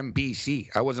UMBC.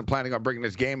 I wasn't planning on bringing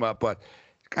this game up, but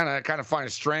kind of find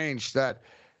it strange that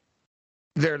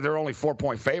they're only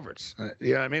 4-point favorites.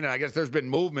 You know what I mean? I guess there's been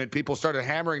movement. People started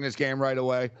hammering this game right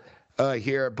away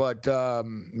here, but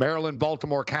Maryland,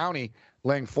 Baltimore County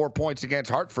laying 4 points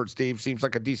against Hartford, Steve, seems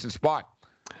like a decent spot.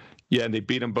 Yeah, and they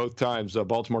beat them both times.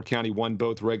 Baltimore County won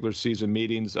both regular season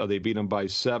meetings. They beat them by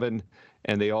 7,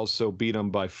 and they also beat them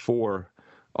by 4.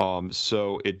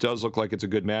 So it does look like it's a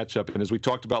good matchup. And as we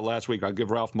talked about last week, I'll give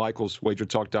Ralph Michaels,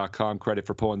 WagerTalk.com, credit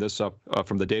for pulling this up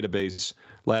from the database.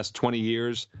 Last 20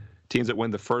 years, teams that win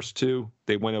the first 2,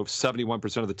 they win over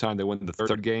 71% of the time. They win the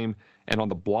 3rd game. And on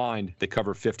the blind, they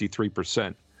cover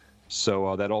 53%.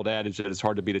 So that old adage that it's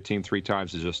hard to beat a team 3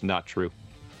 times is just not true.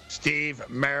 Steve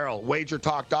Merrill,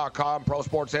 WagerTalk.com,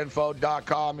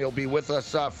 ProSportsInfo.com. He'll be with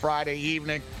us Friday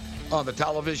evening on the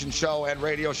television show and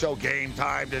radio show Game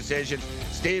Time Decisions.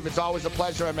 Steve, it's always a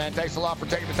pleasure, man. Thanks a lot for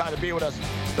taking the time to be with us.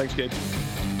 Thanks, Gabe.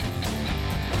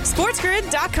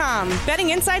 SportsGrid.com.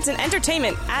 Betting insights and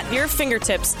entertainment at your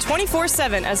fingertips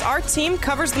 24/7 as our team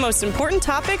covers the most important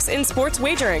topics in sports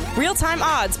wagering. Real-time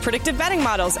odds, predictive betting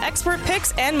models, expert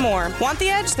picks, and more. Want the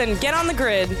edge? Then get on the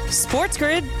grid.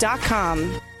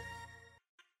 SportsGrid.com.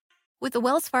 With the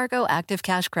Wells Fargo Active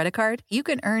Cash Credit Card, you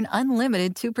can earn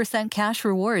unlimited 2% cash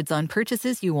rewards on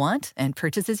purchases you want and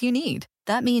purchases you need.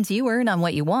 That means you earn on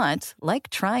what you want, like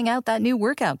trying out that new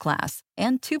workout class,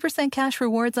 and 2% cash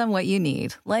rewards on what you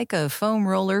need, like a foam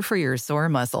roller for your sore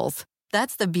muscles.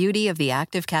 That's the beauty of the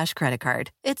Active Cash Credit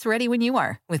Card. It's ready when you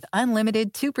are, with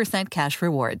unlimited 2% cash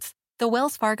rewards. The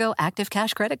Wells Fargo Active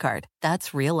Cash Credit Card.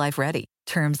 That's real life ready.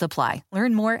 Terms apply.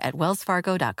 Learn more at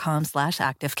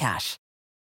wellsfargo.com/activecash.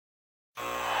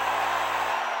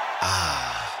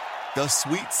 The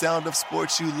sweet sound of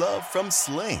sports you love from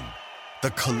Sling.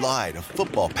 The collide of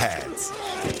football pads.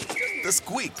 The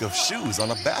squeak of shoes on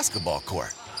a basketball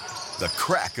court. The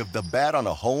crack of the bat on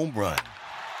a home run.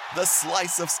 The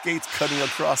slice of skates cutting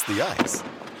across the ice.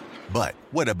 But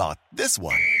what about this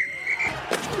one?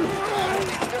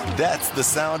 That's the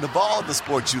sound of all the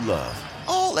sports you love,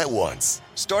 all at once.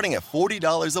 Starting at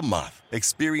 $40 a month.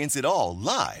 Experience it all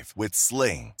live with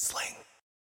Sling.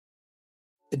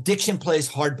 Addiction plays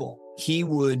hardball. He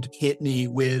would hit me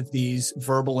with these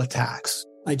verbal attacks.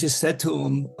 I just said to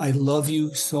him, I love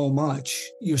you so much.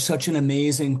 You're such an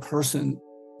amazing person.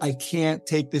 I can't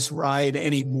take this ride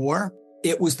anymore.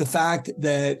 It was the fact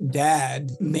that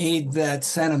Dad made that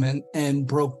sentiment and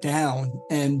broke down.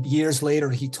 And years later,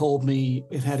 he told me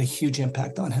it had a huge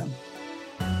impact on him.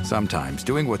 Sometimes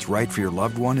doing what's right for your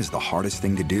loved one is the hardest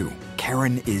thing to do.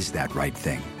 Karen is that right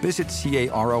thing. Visit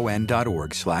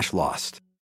caron.org/lost.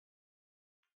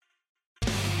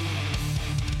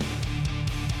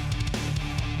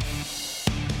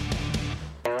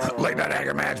 Late Night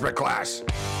Anger Management class.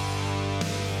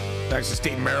 Thanks to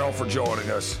Steve Merrill for joining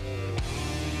us.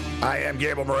 I am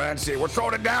Gabriel Morency. We're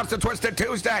throwing it down to Twisted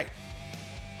Tuesday.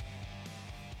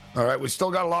 All right, we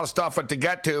still got a lot of stuff to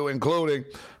get to, including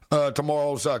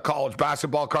tomorrow's college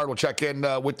basketball card. We'll check in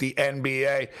with the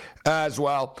NBA as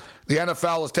well. The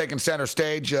NFL is taking center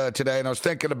stage today, and I was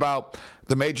thinking about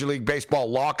the Major League Baseball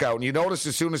lockout. And you notice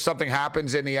as soon as something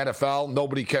happens in the NFL,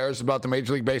 nobody cares about the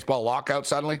Major League Baseball lockout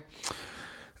suddenly.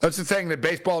 That's the thing that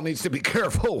baseball needs to be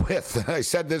careful with. I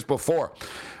said this before,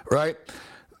 right?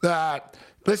 That,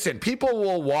 listen, people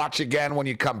will watch again when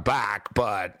you come back,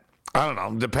 but I don't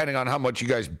know, depending on how much you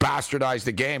guys bastardize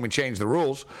the game and change the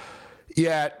rules,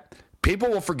 yet people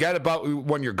will forget about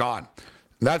when you're gone.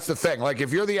 That's the thing. Like,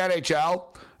 if you're the NHL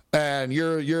and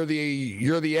you're the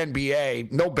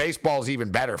NBA, no baseball is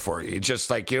even better for you. It's just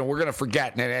like, we're going to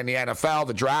forget. And in the NFL,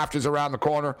 the draft is around the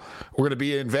corner. We're going to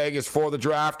be in Vegas for the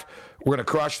draft. We're going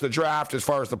to crush the draft as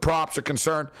far as the props are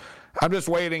concerned. I'm just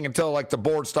waiting until, like, the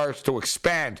board starts to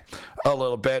expand a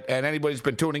little bit. And anybody who's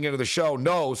been tuning into the show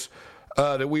knows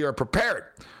that we are prepared.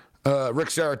 Rick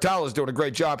Saratella is doing a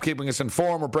great job keeping us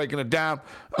informed. We're breaking it down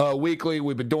weekly.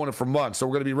 We've been doing it for months, so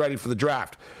we're going to be ready for the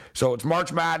draft. So it's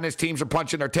March Madness. Teams are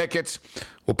punching their tickets.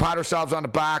 We'll pat ourselves on the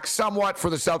back somewhat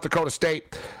for the South Dakota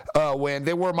State win.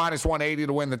 They were minus 180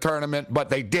 to win the tournament, but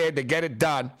they did. They get it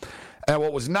done. And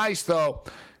what was nice, though,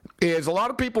 is a lot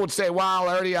of people would say, well,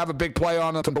 I already have a big play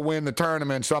on them to win the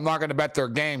tournament, so I'm not going to bet their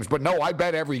games. But no, I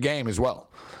bet every game as well.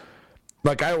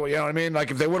 Like, you know what I mean?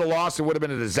 Like, if they would have lost, it would have been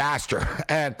a disaster.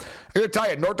 And I'm going to tell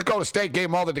you, North Dakota State gave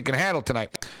them all that they can handle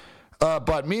tonight.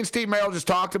 But me and Steve Merrill just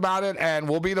talked about it, and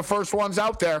we'll be the first ones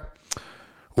out there.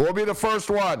 We'll be the first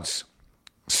ones.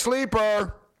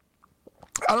 Sleeper.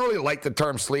 I don't really like the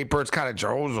term sleeper. It's kind of,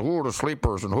 who are the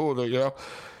sleepers and who are the,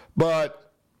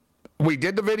 But we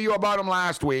did the video about him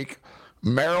last week.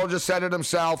 Merrill just said it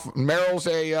himself. Merrill's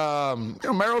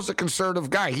a conservative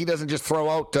guy. He doesn't just throw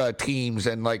out teams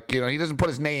and he doesn't put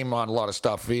his name on a lot of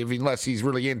stuff unless he's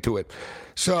really into it.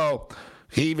 So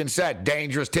he even said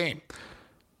dangerous team.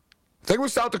 The thing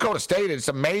with South Dakota State, it's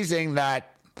amazing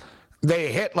that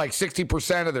they hit like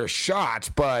 60% of their shots,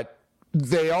 but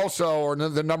they also are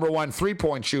the number one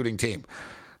 3-point shooting team.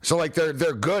 So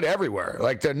they're good everywhere.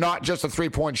 Like, they're not just a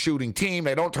 3-point shooting team.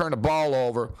 They don't turn the ball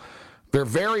over. They're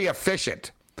very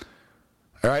efficient.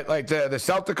 All right, like the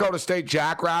South Dakota State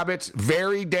Jackrabbits,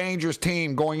 very dangerous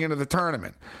team going into the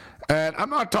tournament. And I'm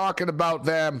not talking about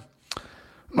them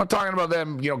going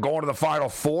to the Final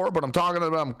Four, but I'm talking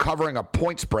about them covering a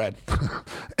point spread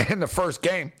in the first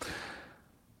game.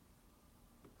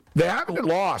 They haven't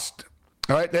lost.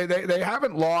 All right, they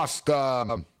haven't lost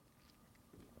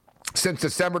since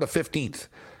December the 15th.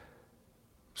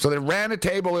 So they ran a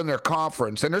table in their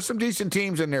conference, and there's some decent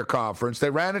teams in their conference. They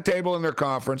ran a table in their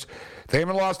conference. They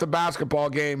haven't lost a basketball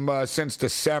game since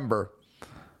December.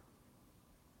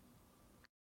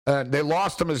 They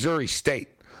lost to Missouri State.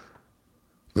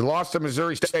 They lost to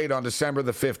Missouri State on December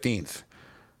the 15th.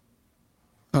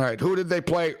 All right, who did they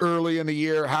play early in the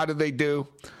year? How did they do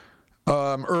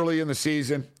early in the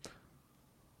season?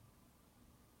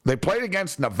 They played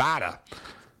against Nevada.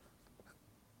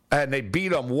 And they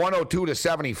beat them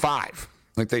 102-75.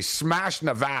 Like, they smashed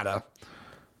Nevada,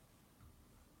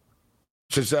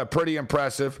 which is pretty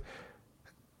impressive.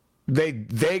 They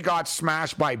got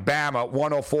smashed by Bama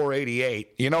 104-88.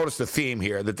 You notice the theme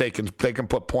here that they can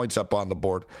put points up on the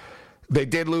board. They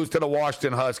did lose to the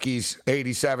Washington Huskies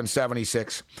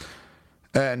 87-76.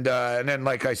 And then,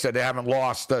 like I said, they haven't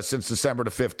lost since December the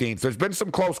 15th. There's been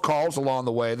some close calls along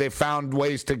the way. They've found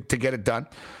ways to get it done.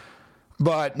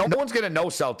 But no one's going to know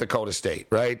South Dakota State,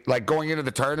 right? Like, going into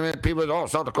the tournament, people are,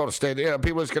 South Dakota State,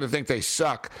 people are just going to think they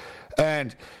suck.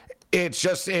 And it's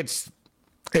just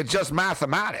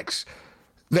mathematics.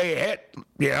 They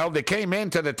came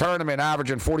into the tournament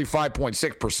averaging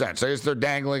 45.6%. So I guess they're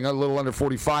dangling a little under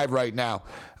 45 right now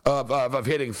of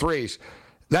hitting threes.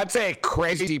 That's a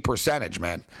crazy percentage,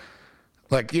 man.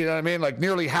 Like, you know what I mean? Like,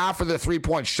 nearly half of the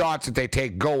 3-point shots that they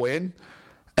take go in.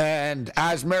 And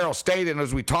as Merrill stated,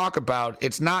 as we talk about,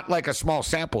 it's not like a small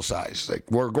sample size. Like,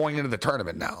 we're going into the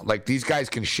tournament now. Like, these guys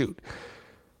can shoot.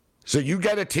 So you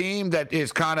get a team that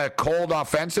is kind of cold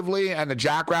offensively and the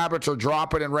Jackrabbits are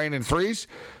dropping and raining threes.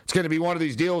 It's going to be one of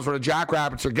these deals where the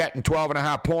Jackrabbits are getting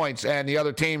 12.5 points and the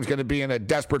other team's going to be in a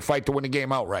desperate fight to win the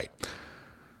game outright.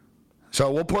 So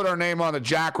we'll put our name on the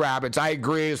Jackrabbits. I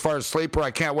agree as far as sleeper.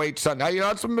 I can't wait Sunday.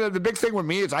 That's the big thing with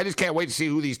me is I just can't wait to see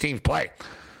who these teams play.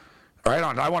 All right,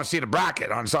 I want to see the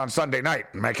bracket on Sunday night.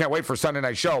 I can't wait for Sunday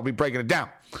night show. We'll be breaking it down.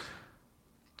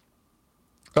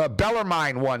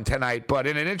 Bellarmine won tonight, but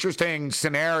in an interesting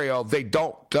scenario, they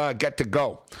don't get to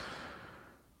go.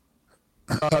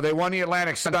 They won the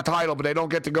Atlantic title, but they don't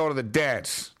get to go to the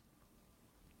dance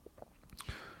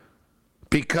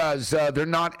because they're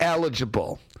not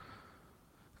eligible.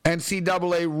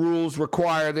 NCAA rules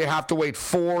require they have to wait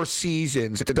 4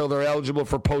 seasons until they're eligible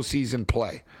for postseason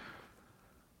play.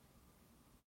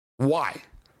 Why?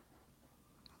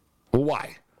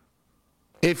 Why?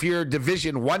 If you're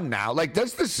Division I now, like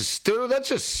that's just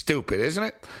stupid, isn't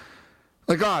it?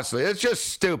 Like honestly, it's just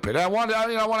stupid. I want to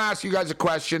ask you guys a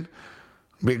question.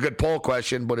 It'll be a good poll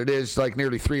question, but it is like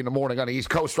nearly 3 a.m. on the East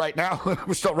Coast right now.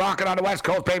 We're still rocking on the West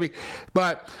Coast, baby.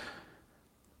 But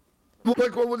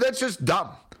like, well, that's just dumb.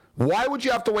 Why would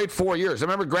you have to wait 4 years? I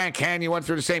remember Grand Canyon went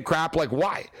through the same crap. Like,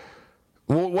 why?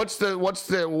 What's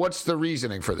the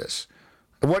reasoning for this?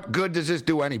 What good does this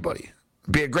do anybody?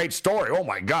 Be a great story. Oh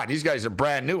my God, these guys are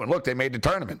brand new, and look, they made the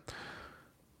tournament.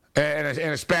 And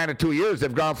in a span of 2 years,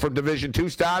 they've gone from Division II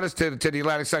status to the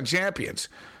Atlantic Sun champions.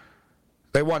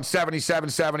 They won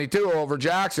 77-72 over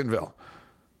Jacksonville.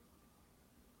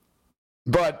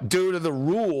 But due to the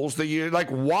rules,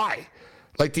 why?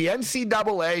 Like the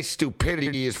NCAA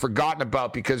stupidity is forgotten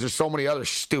about because there's so many other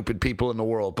stupid people in the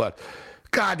world. But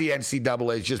God, the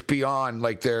NCAA is just beyond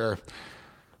like their...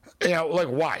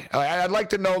 why? I'd like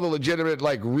to know the legitimate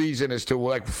reason as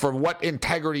to for what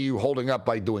integrity you holding up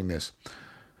by doing this.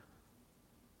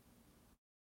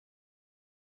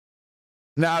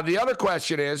 Now the other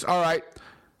question is, all right,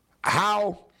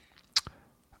 how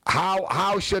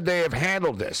should they have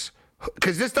handled this?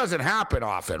 Because this doesn't happen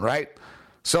often, right?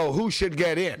 So who should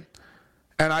get in?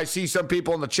 And I see some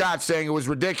people in the chat saying it was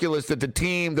ridiculous that the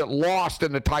team that lost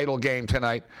in the title game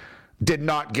tonight did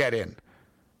not get in.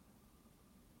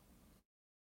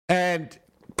 And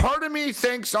part of me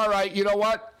thinks, all right, you know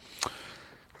what?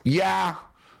 Yeah,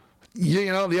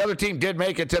 the other team did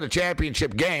make it to the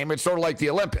championship game. It's sort of like the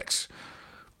Olympics.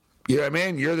 You know what I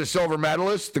mean? You're the silver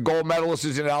medalist. The gold medalist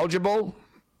is ineligible.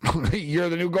 You're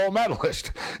the new gold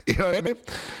medalist. You know what I mean?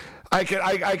 I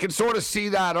can sort of see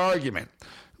that argument.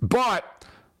 But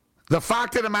the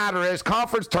fact of the matter is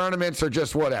conference tournaments are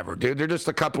just whatever, dude. They're just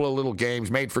a couple of little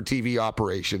games made for TV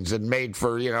operations and made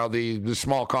for, the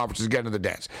small conferences getting to the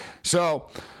dance. So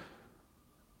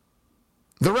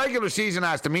the regular season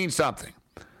has to mean something.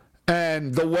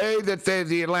 And the way that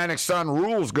the Atlantic Sun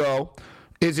rules go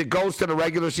is it goes to the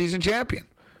regular season champion.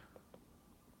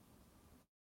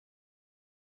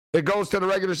 It goes to the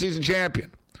regular season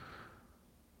champion.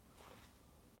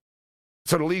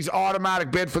 So the league's automatic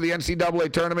bid for the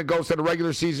NCAA tournament goes to the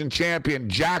regular season champion,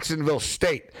 Jacksonville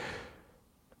State,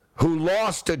 who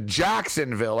lost to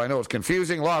Jacksonville. I know it's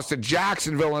confusing. Lost to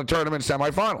Jacksonville in the tournament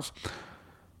semifinals.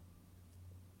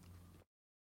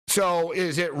 So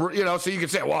is it, so you can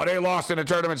say, well, they lost in the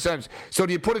tournament semis. So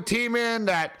do you put a team in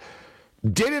that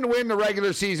didn't win the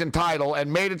regular season title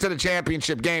and made it to the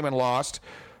championship game and lost?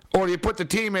 Or do you put the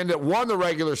team in that won the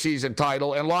regular season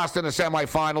title and lost in the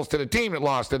semifinals to the team that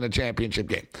lost in the championship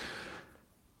game?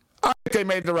 I think they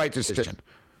made the right decision.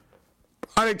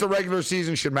 I think the regular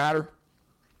season should matter.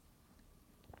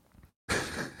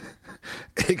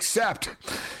 Except,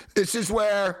 this is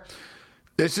where,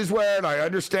 and I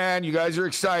understand you guys are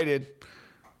excited.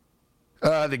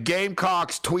 The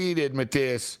Gamecocks tweeted,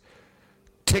 Matthias,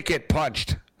 ticket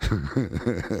punched.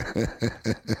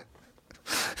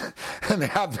 And they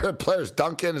have their players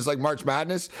dunking. It's like March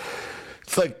Madness.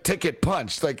 It's like ticket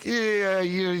punch. Like,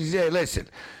 listen,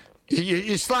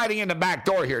 you're sliding in the back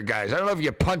door here, guys. I don't know if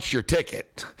you punched your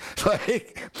ticket.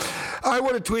 Like, I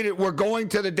would have tweeted, we're going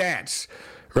to the dance,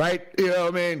 right?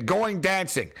 Going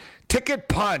dancing. Ticket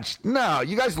punch. No,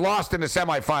 you guys lost in the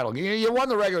semifinal. You won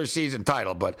the regular season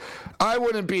title, but I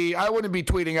wouldn't be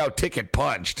tweeting out ticket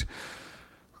punched.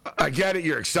 I get it,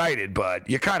 you're excited, but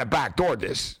you kind of backdoored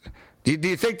this. Do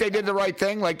you think they did the right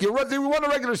thing? Like, they won the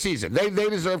regular season. They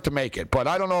deserve to make it. But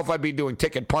I don't know if I'd be doing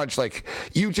ticket punch like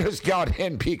you just got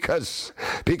in because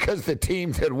the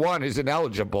team that won is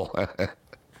ineligible.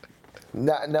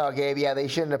 No, Gabe. Yeah, they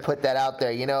shouldn't have put that out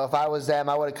there. If I was them,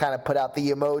 I would have kind of put out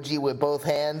the emoji with both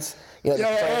hands.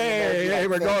 Hey,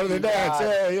 we're going to the dance.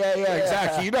 Yeah,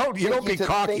 exactly. You don't be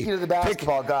cocky. Thank you to the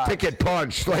basketball guy. Ticket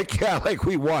punched. Like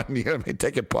we won. You know what I mean?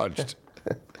 Ticket punched.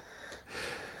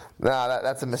 No,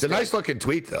 that's a mistake. It's a nice-looking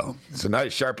tweet, though. It's a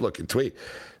nice, sharp-looking tweet.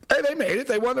 Hey, they made it.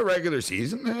 They won the regular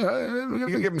season. We're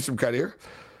going to give them some credit here.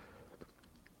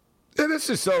 And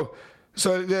this is so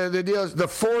the deal is the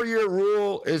 4-year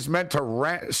rule is meant to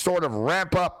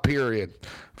ramp up period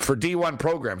for D1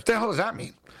 programs. What the hell does that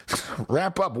mean?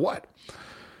 Ramp up what?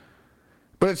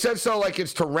 But it says so like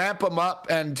it's to ramp them up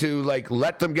and to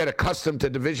let them get accustomed to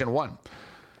Division I.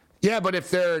 Yeah, but if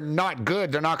they're not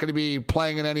good, they're not going to be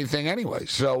playing in anything anyway.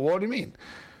 So what do you mean?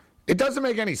 It doesn't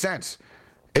make any sense.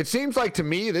 It seems like to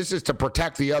me this is to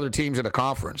protect the other teams in the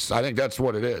conference. I think that's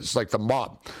what it is. Like the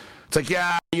mob. It's like,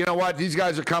 yeah, you know what? These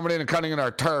guys are coming in and cutting in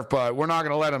our turf, but we're not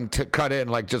going to let them cut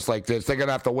in just like this. They're going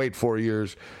to have to wait 4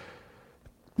 years.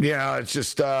 Yeah, it's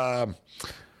just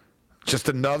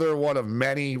another one of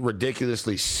many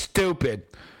ridiculously stupid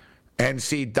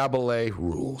NCAA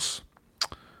rules.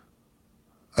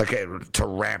 Okay, to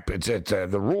ramp.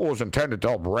 The rules intended to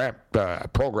help ramp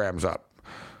programs up.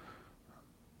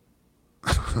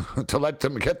 To let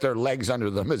them get their legs under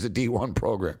them as a D1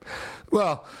 program.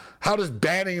 Well, how does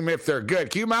banning them if they're good?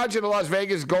 Can you imagine the Las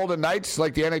Vegas Golden Knights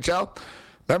like the NHL?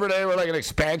 Remember they were like an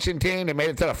expansion team? They made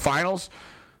it to the finals?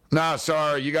 No,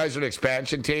 sorry, you guys are an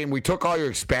expansion team. We took all your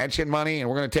expansion money, and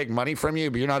we're going to take money from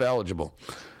you, but you're not eligible.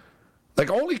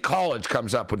 Like, only college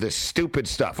comes up with this stupid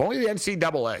stuff. Only the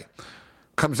NCAA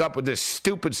comes up with this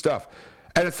stupid stuff.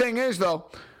 And the thing is, though,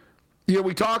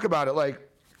 we talk about it like,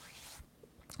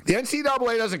 the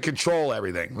NCAA doesn't control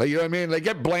everything. Like, you know what I mean? They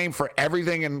get blamed for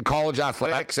everything in college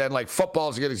athletics, and, like, football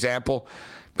is a good example.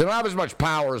 They don't have as much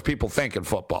power as people think in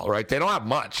football, right? They don't have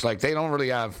much. Like, they don't really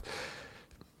have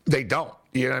 – they don't.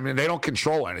 You know what I mean? They don't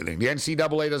control anything. The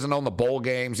NCAA doesn't own the bowl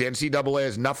games. The NCAA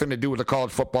has nothing to do with the college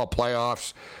football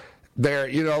playoffs.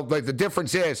 They're, like, the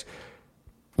difference is,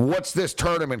 what's this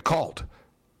tournament called?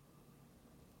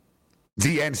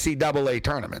 The NCAA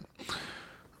tournament.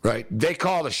 Right? They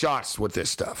call the shots with this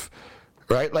stuff.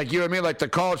 Right? Like, you know what I mean? Like, the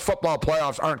college football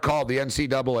playoffs aren't called the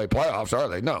NCAA playoffs, are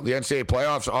they? No. The NCAA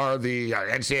playoffs are the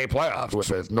NCAA playoffs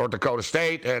with North Dakota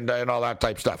State and all that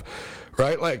type stuff.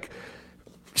 Right? Like,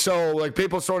 so, like,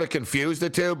 people sort of confuse the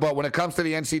two, but when it comes to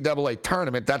the NCAA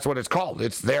tournament, that's what it's called.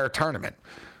 It's their tournament.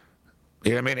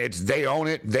 You know what I mean? They own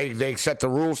it. They set the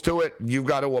rules to it. You've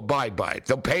got to abide by it.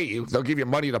 They'll pay you. They'll give you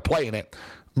money to play in it.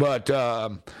 But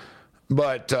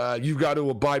you've got to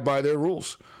abide by their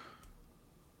rules.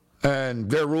 And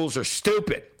their rules are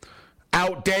stupid,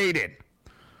 outdated.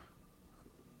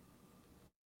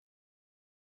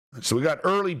 So we got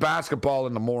early basketball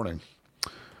in the morning.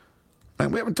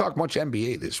 And we haven't talked much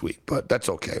NBA this week, but that's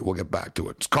okay. We'll get back to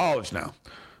it. It's college now.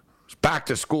 It's back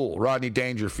to school, Rodney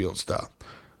Dangerfield style.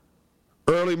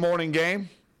 Early morning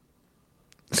game.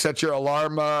 Set your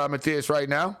alarm, Matthias, right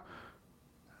now.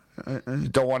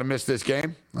 Don't want to miss this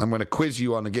game. I'm going to quiz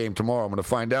you on the game tomorrow. I'm going to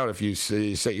find out if you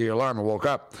set your alarm and woke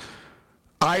up.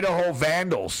 Idaho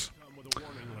Vandals.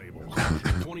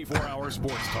 24-hour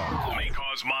sports talk. May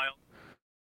cause mild.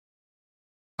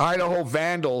 Idaho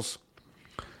Vandals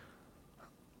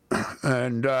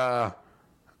and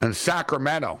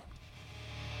Sacramento.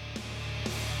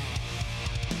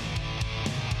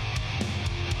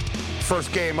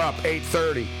 First game up,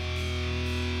 8:30.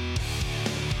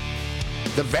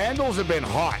 The Vandals have been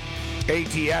hot,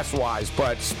 ATS-wise,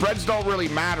 but spreads don't really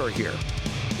matter here.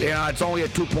 It's only a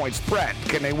 2-point spread.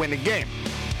 Can they win the game?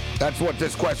 That's what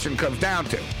this question comes down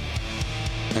to.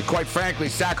 And quite frankly,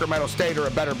 Sacramento State are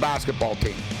a better basketball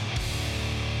team.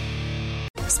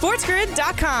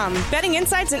 SportsGrid.com. Betting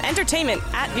insights and entertainment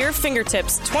at your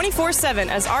fingertips 24/7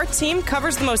 as our team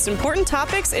covers the most important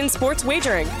topics in sports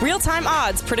wagering. Real-time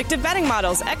odds, predictive betting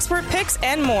models, expert picks,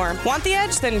 and more. Want the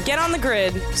edge? Then get on the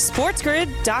grid.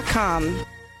 SportsGrid.com.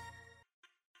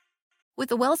 With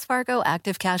the Wells Fargo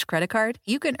Active Cash Credit Card,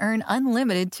 you can earn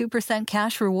unlimited 2%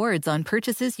 cash rewards on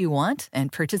purchases you want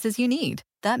and purchases you need.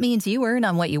 That means you earn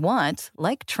on what you want,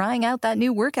 like trying out that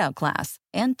new workout class,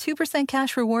 and 2%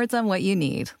 cash rewards on what you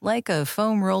need, like a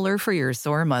foam roller for your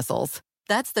sore muscles.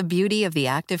 That's the beauty of the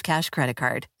Active Cash Credit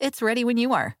Card. It's ready when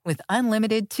you are, with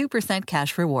unlimited 2%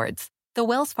 cash rewards. The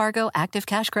Wells Fargo Active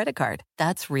Cash Credit Card.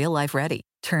 That's real life ready.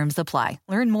 Terms apply.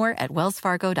 Learn more at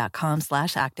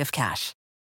wellsfargo.com/activecash.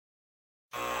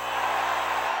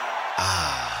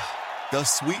 The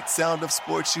sweet sound of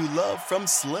sports you love from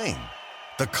Sling.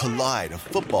 The collide of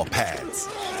football pads.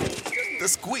 The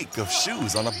squeak of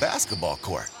shoes on a basketball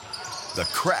court. The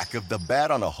crack of the bat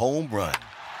on a home run.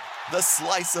 The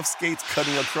slice of skates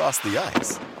cutting across the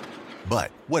ice.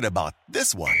 But what about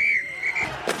this one?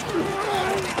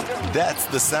 That's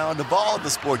the sound of all the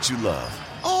sports you love,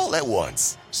 all at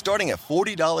once. Starting at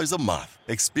 $40 a month.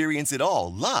 Experience it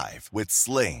all live with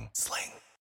Sling.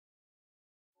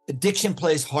 Addiction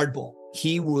plays hardball.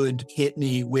 He would hit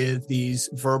me with these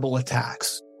verbal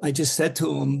attacks. I just said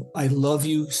to him, I love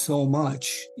you so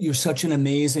much. You're such an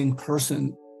amazing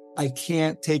person. I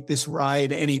can't take this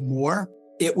ride anymore.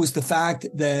 It was the fact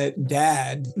that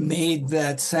Dad made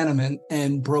that sentiment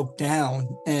and broke down.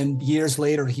 And years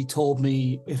later, he told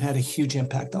me it had a huge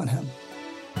impact on him.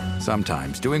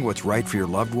 Sometimes doing what's right for your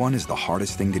loved one is the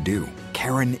hardest thing to do.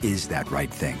 Karen is that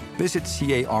right thing. Visit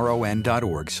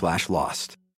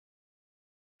caron.org/lost.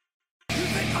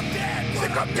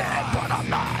 I'm dead, but I'm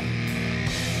not.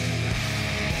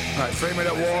 All right,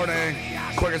 3-minute warning.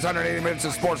 Quickest 180 minutes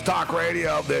of sports talk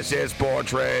radio. This is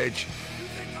Sports Rage.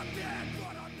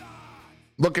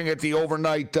 Looking at the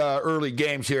overnight early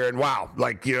games here, and wow,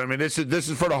 like, you know, I mean, this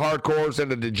is for the hardcores and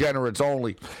the degenerates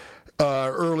only.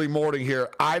 Early morning here,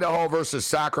 Idaho versus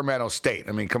Sacramento State.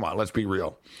 I mean, come on, let's be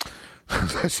real.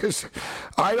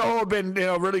 Idaho have been, you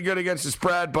know, really good against the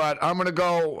spread, but I'm gonna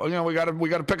go. You know, we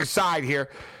gotta pick a side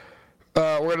here.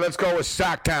 Let's go with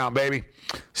Sacktown, baby.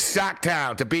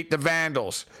 Sacktown to beat the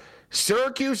Vandals.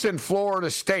 Syracuse and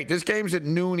Florida State. This game's at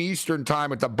noon Eastern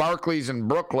time at the Barclays in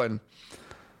Brooklyn.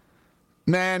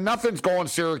 Man, nothing's going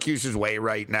Syracuse's way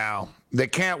right now. They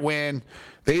can't win.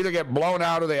 They either get blown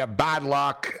out or they have bad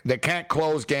luck. They can't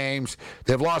close games.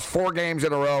 They've lost 4 games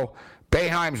in a row.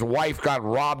 Boeheim's wife got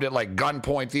robbed at like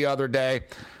gunpoint the other day.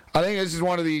 I think this is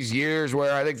one of these years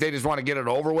where I think they just want to get it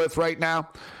over with right now.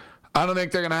 I don't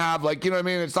think they're going to have, like, you know what I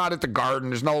mean? It's not at the Garden.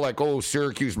 There's no, like,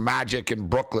 Syracuse Magic in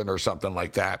Brooklyn or something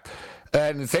like that.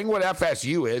 And the thing with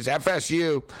FSU is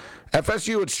FSU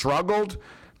had struggled.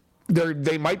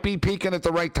 They might be peaking at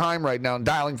the right time right now and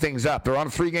dialing things up. They're on a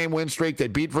 3-game win streak. They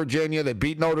beat Virginia. They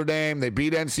beat Notre Dame. They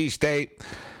beat NC State.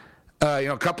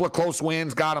 A couple of close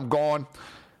wins got them going.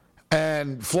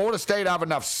 And Florida State have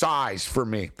enough size for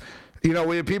me. You know,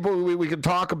 we can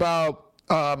talk about,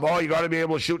 you got to be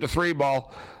able to shoot the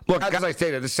 3-ball. Look, as I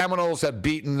stated, the Seminoles have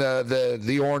beaten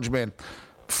the Orangemen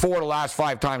 4 of the last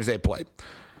 5 times they played.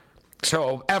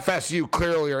 So FSU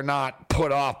clearly are not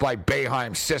put off by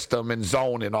Boeheim's system and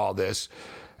zone and all this.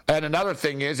 And another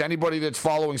thing is, anybody that's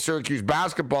following Syracuse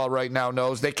basketball right now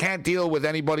knows they can't deal with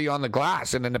anybody on the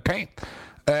glass and in the paint.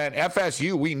 And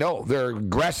FSU, we know, they're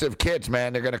aggressive kids,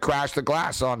 man. They're going to crash the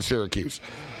glass on Syracuse.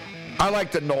 I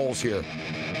like the Noles here.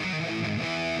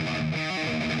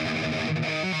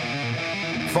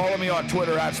 Follow me on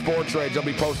Twitter at Sports Rage. I'll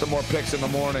be posting more pics in the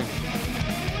morning.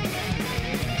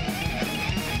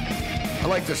 I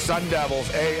like the Sun Devils,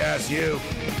 ASU.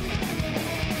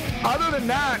 Other than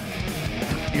that,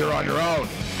 you're on your own.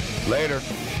 Later.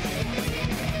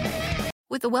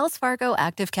 With the Wells Fargo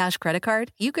Active Cash Credit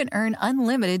Card, you can earn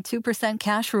unlimited 2%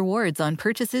 cash rewards on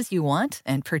purchases you want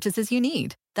and purchases you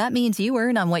need. That means you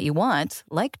earn on what you want,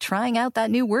 like trying out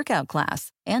that new workout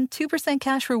class, and 2%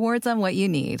 cash rewards on what you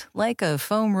need, like a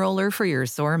foam roller for your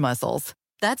sore muscles.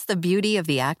 That's the beauty of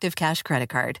the Active Cash Credit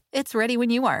Card. It's ready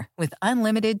when you are, with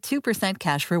unlimited 2%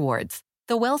 cash rewards.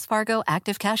 The Wells Fargo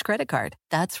Active Cash Credit Card.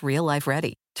 That's real life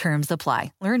ready. Terms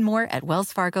apply. Learn more at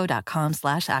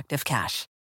wellsfargo.com/activecash.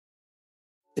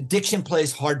 Addiction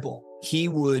plays hardball. He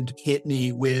would hit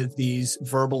me with these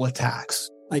verbal attacks.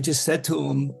 I just said to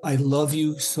him, I love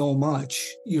you so much.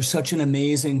 You're such an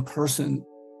amazing person.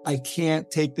 I can't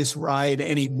take this ride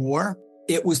anymore.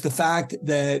 It was the fact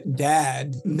that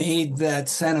Dad made that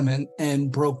sentiment and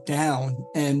broke down.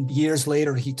 And years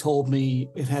later, he told me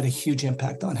it had a huge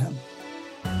impact on him.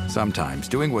 Sometimes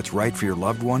doing what's right for your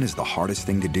loved one is the hardest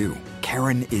thing to do.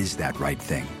 Karen is that right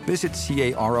thing. Visit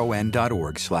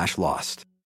caron.org/lost.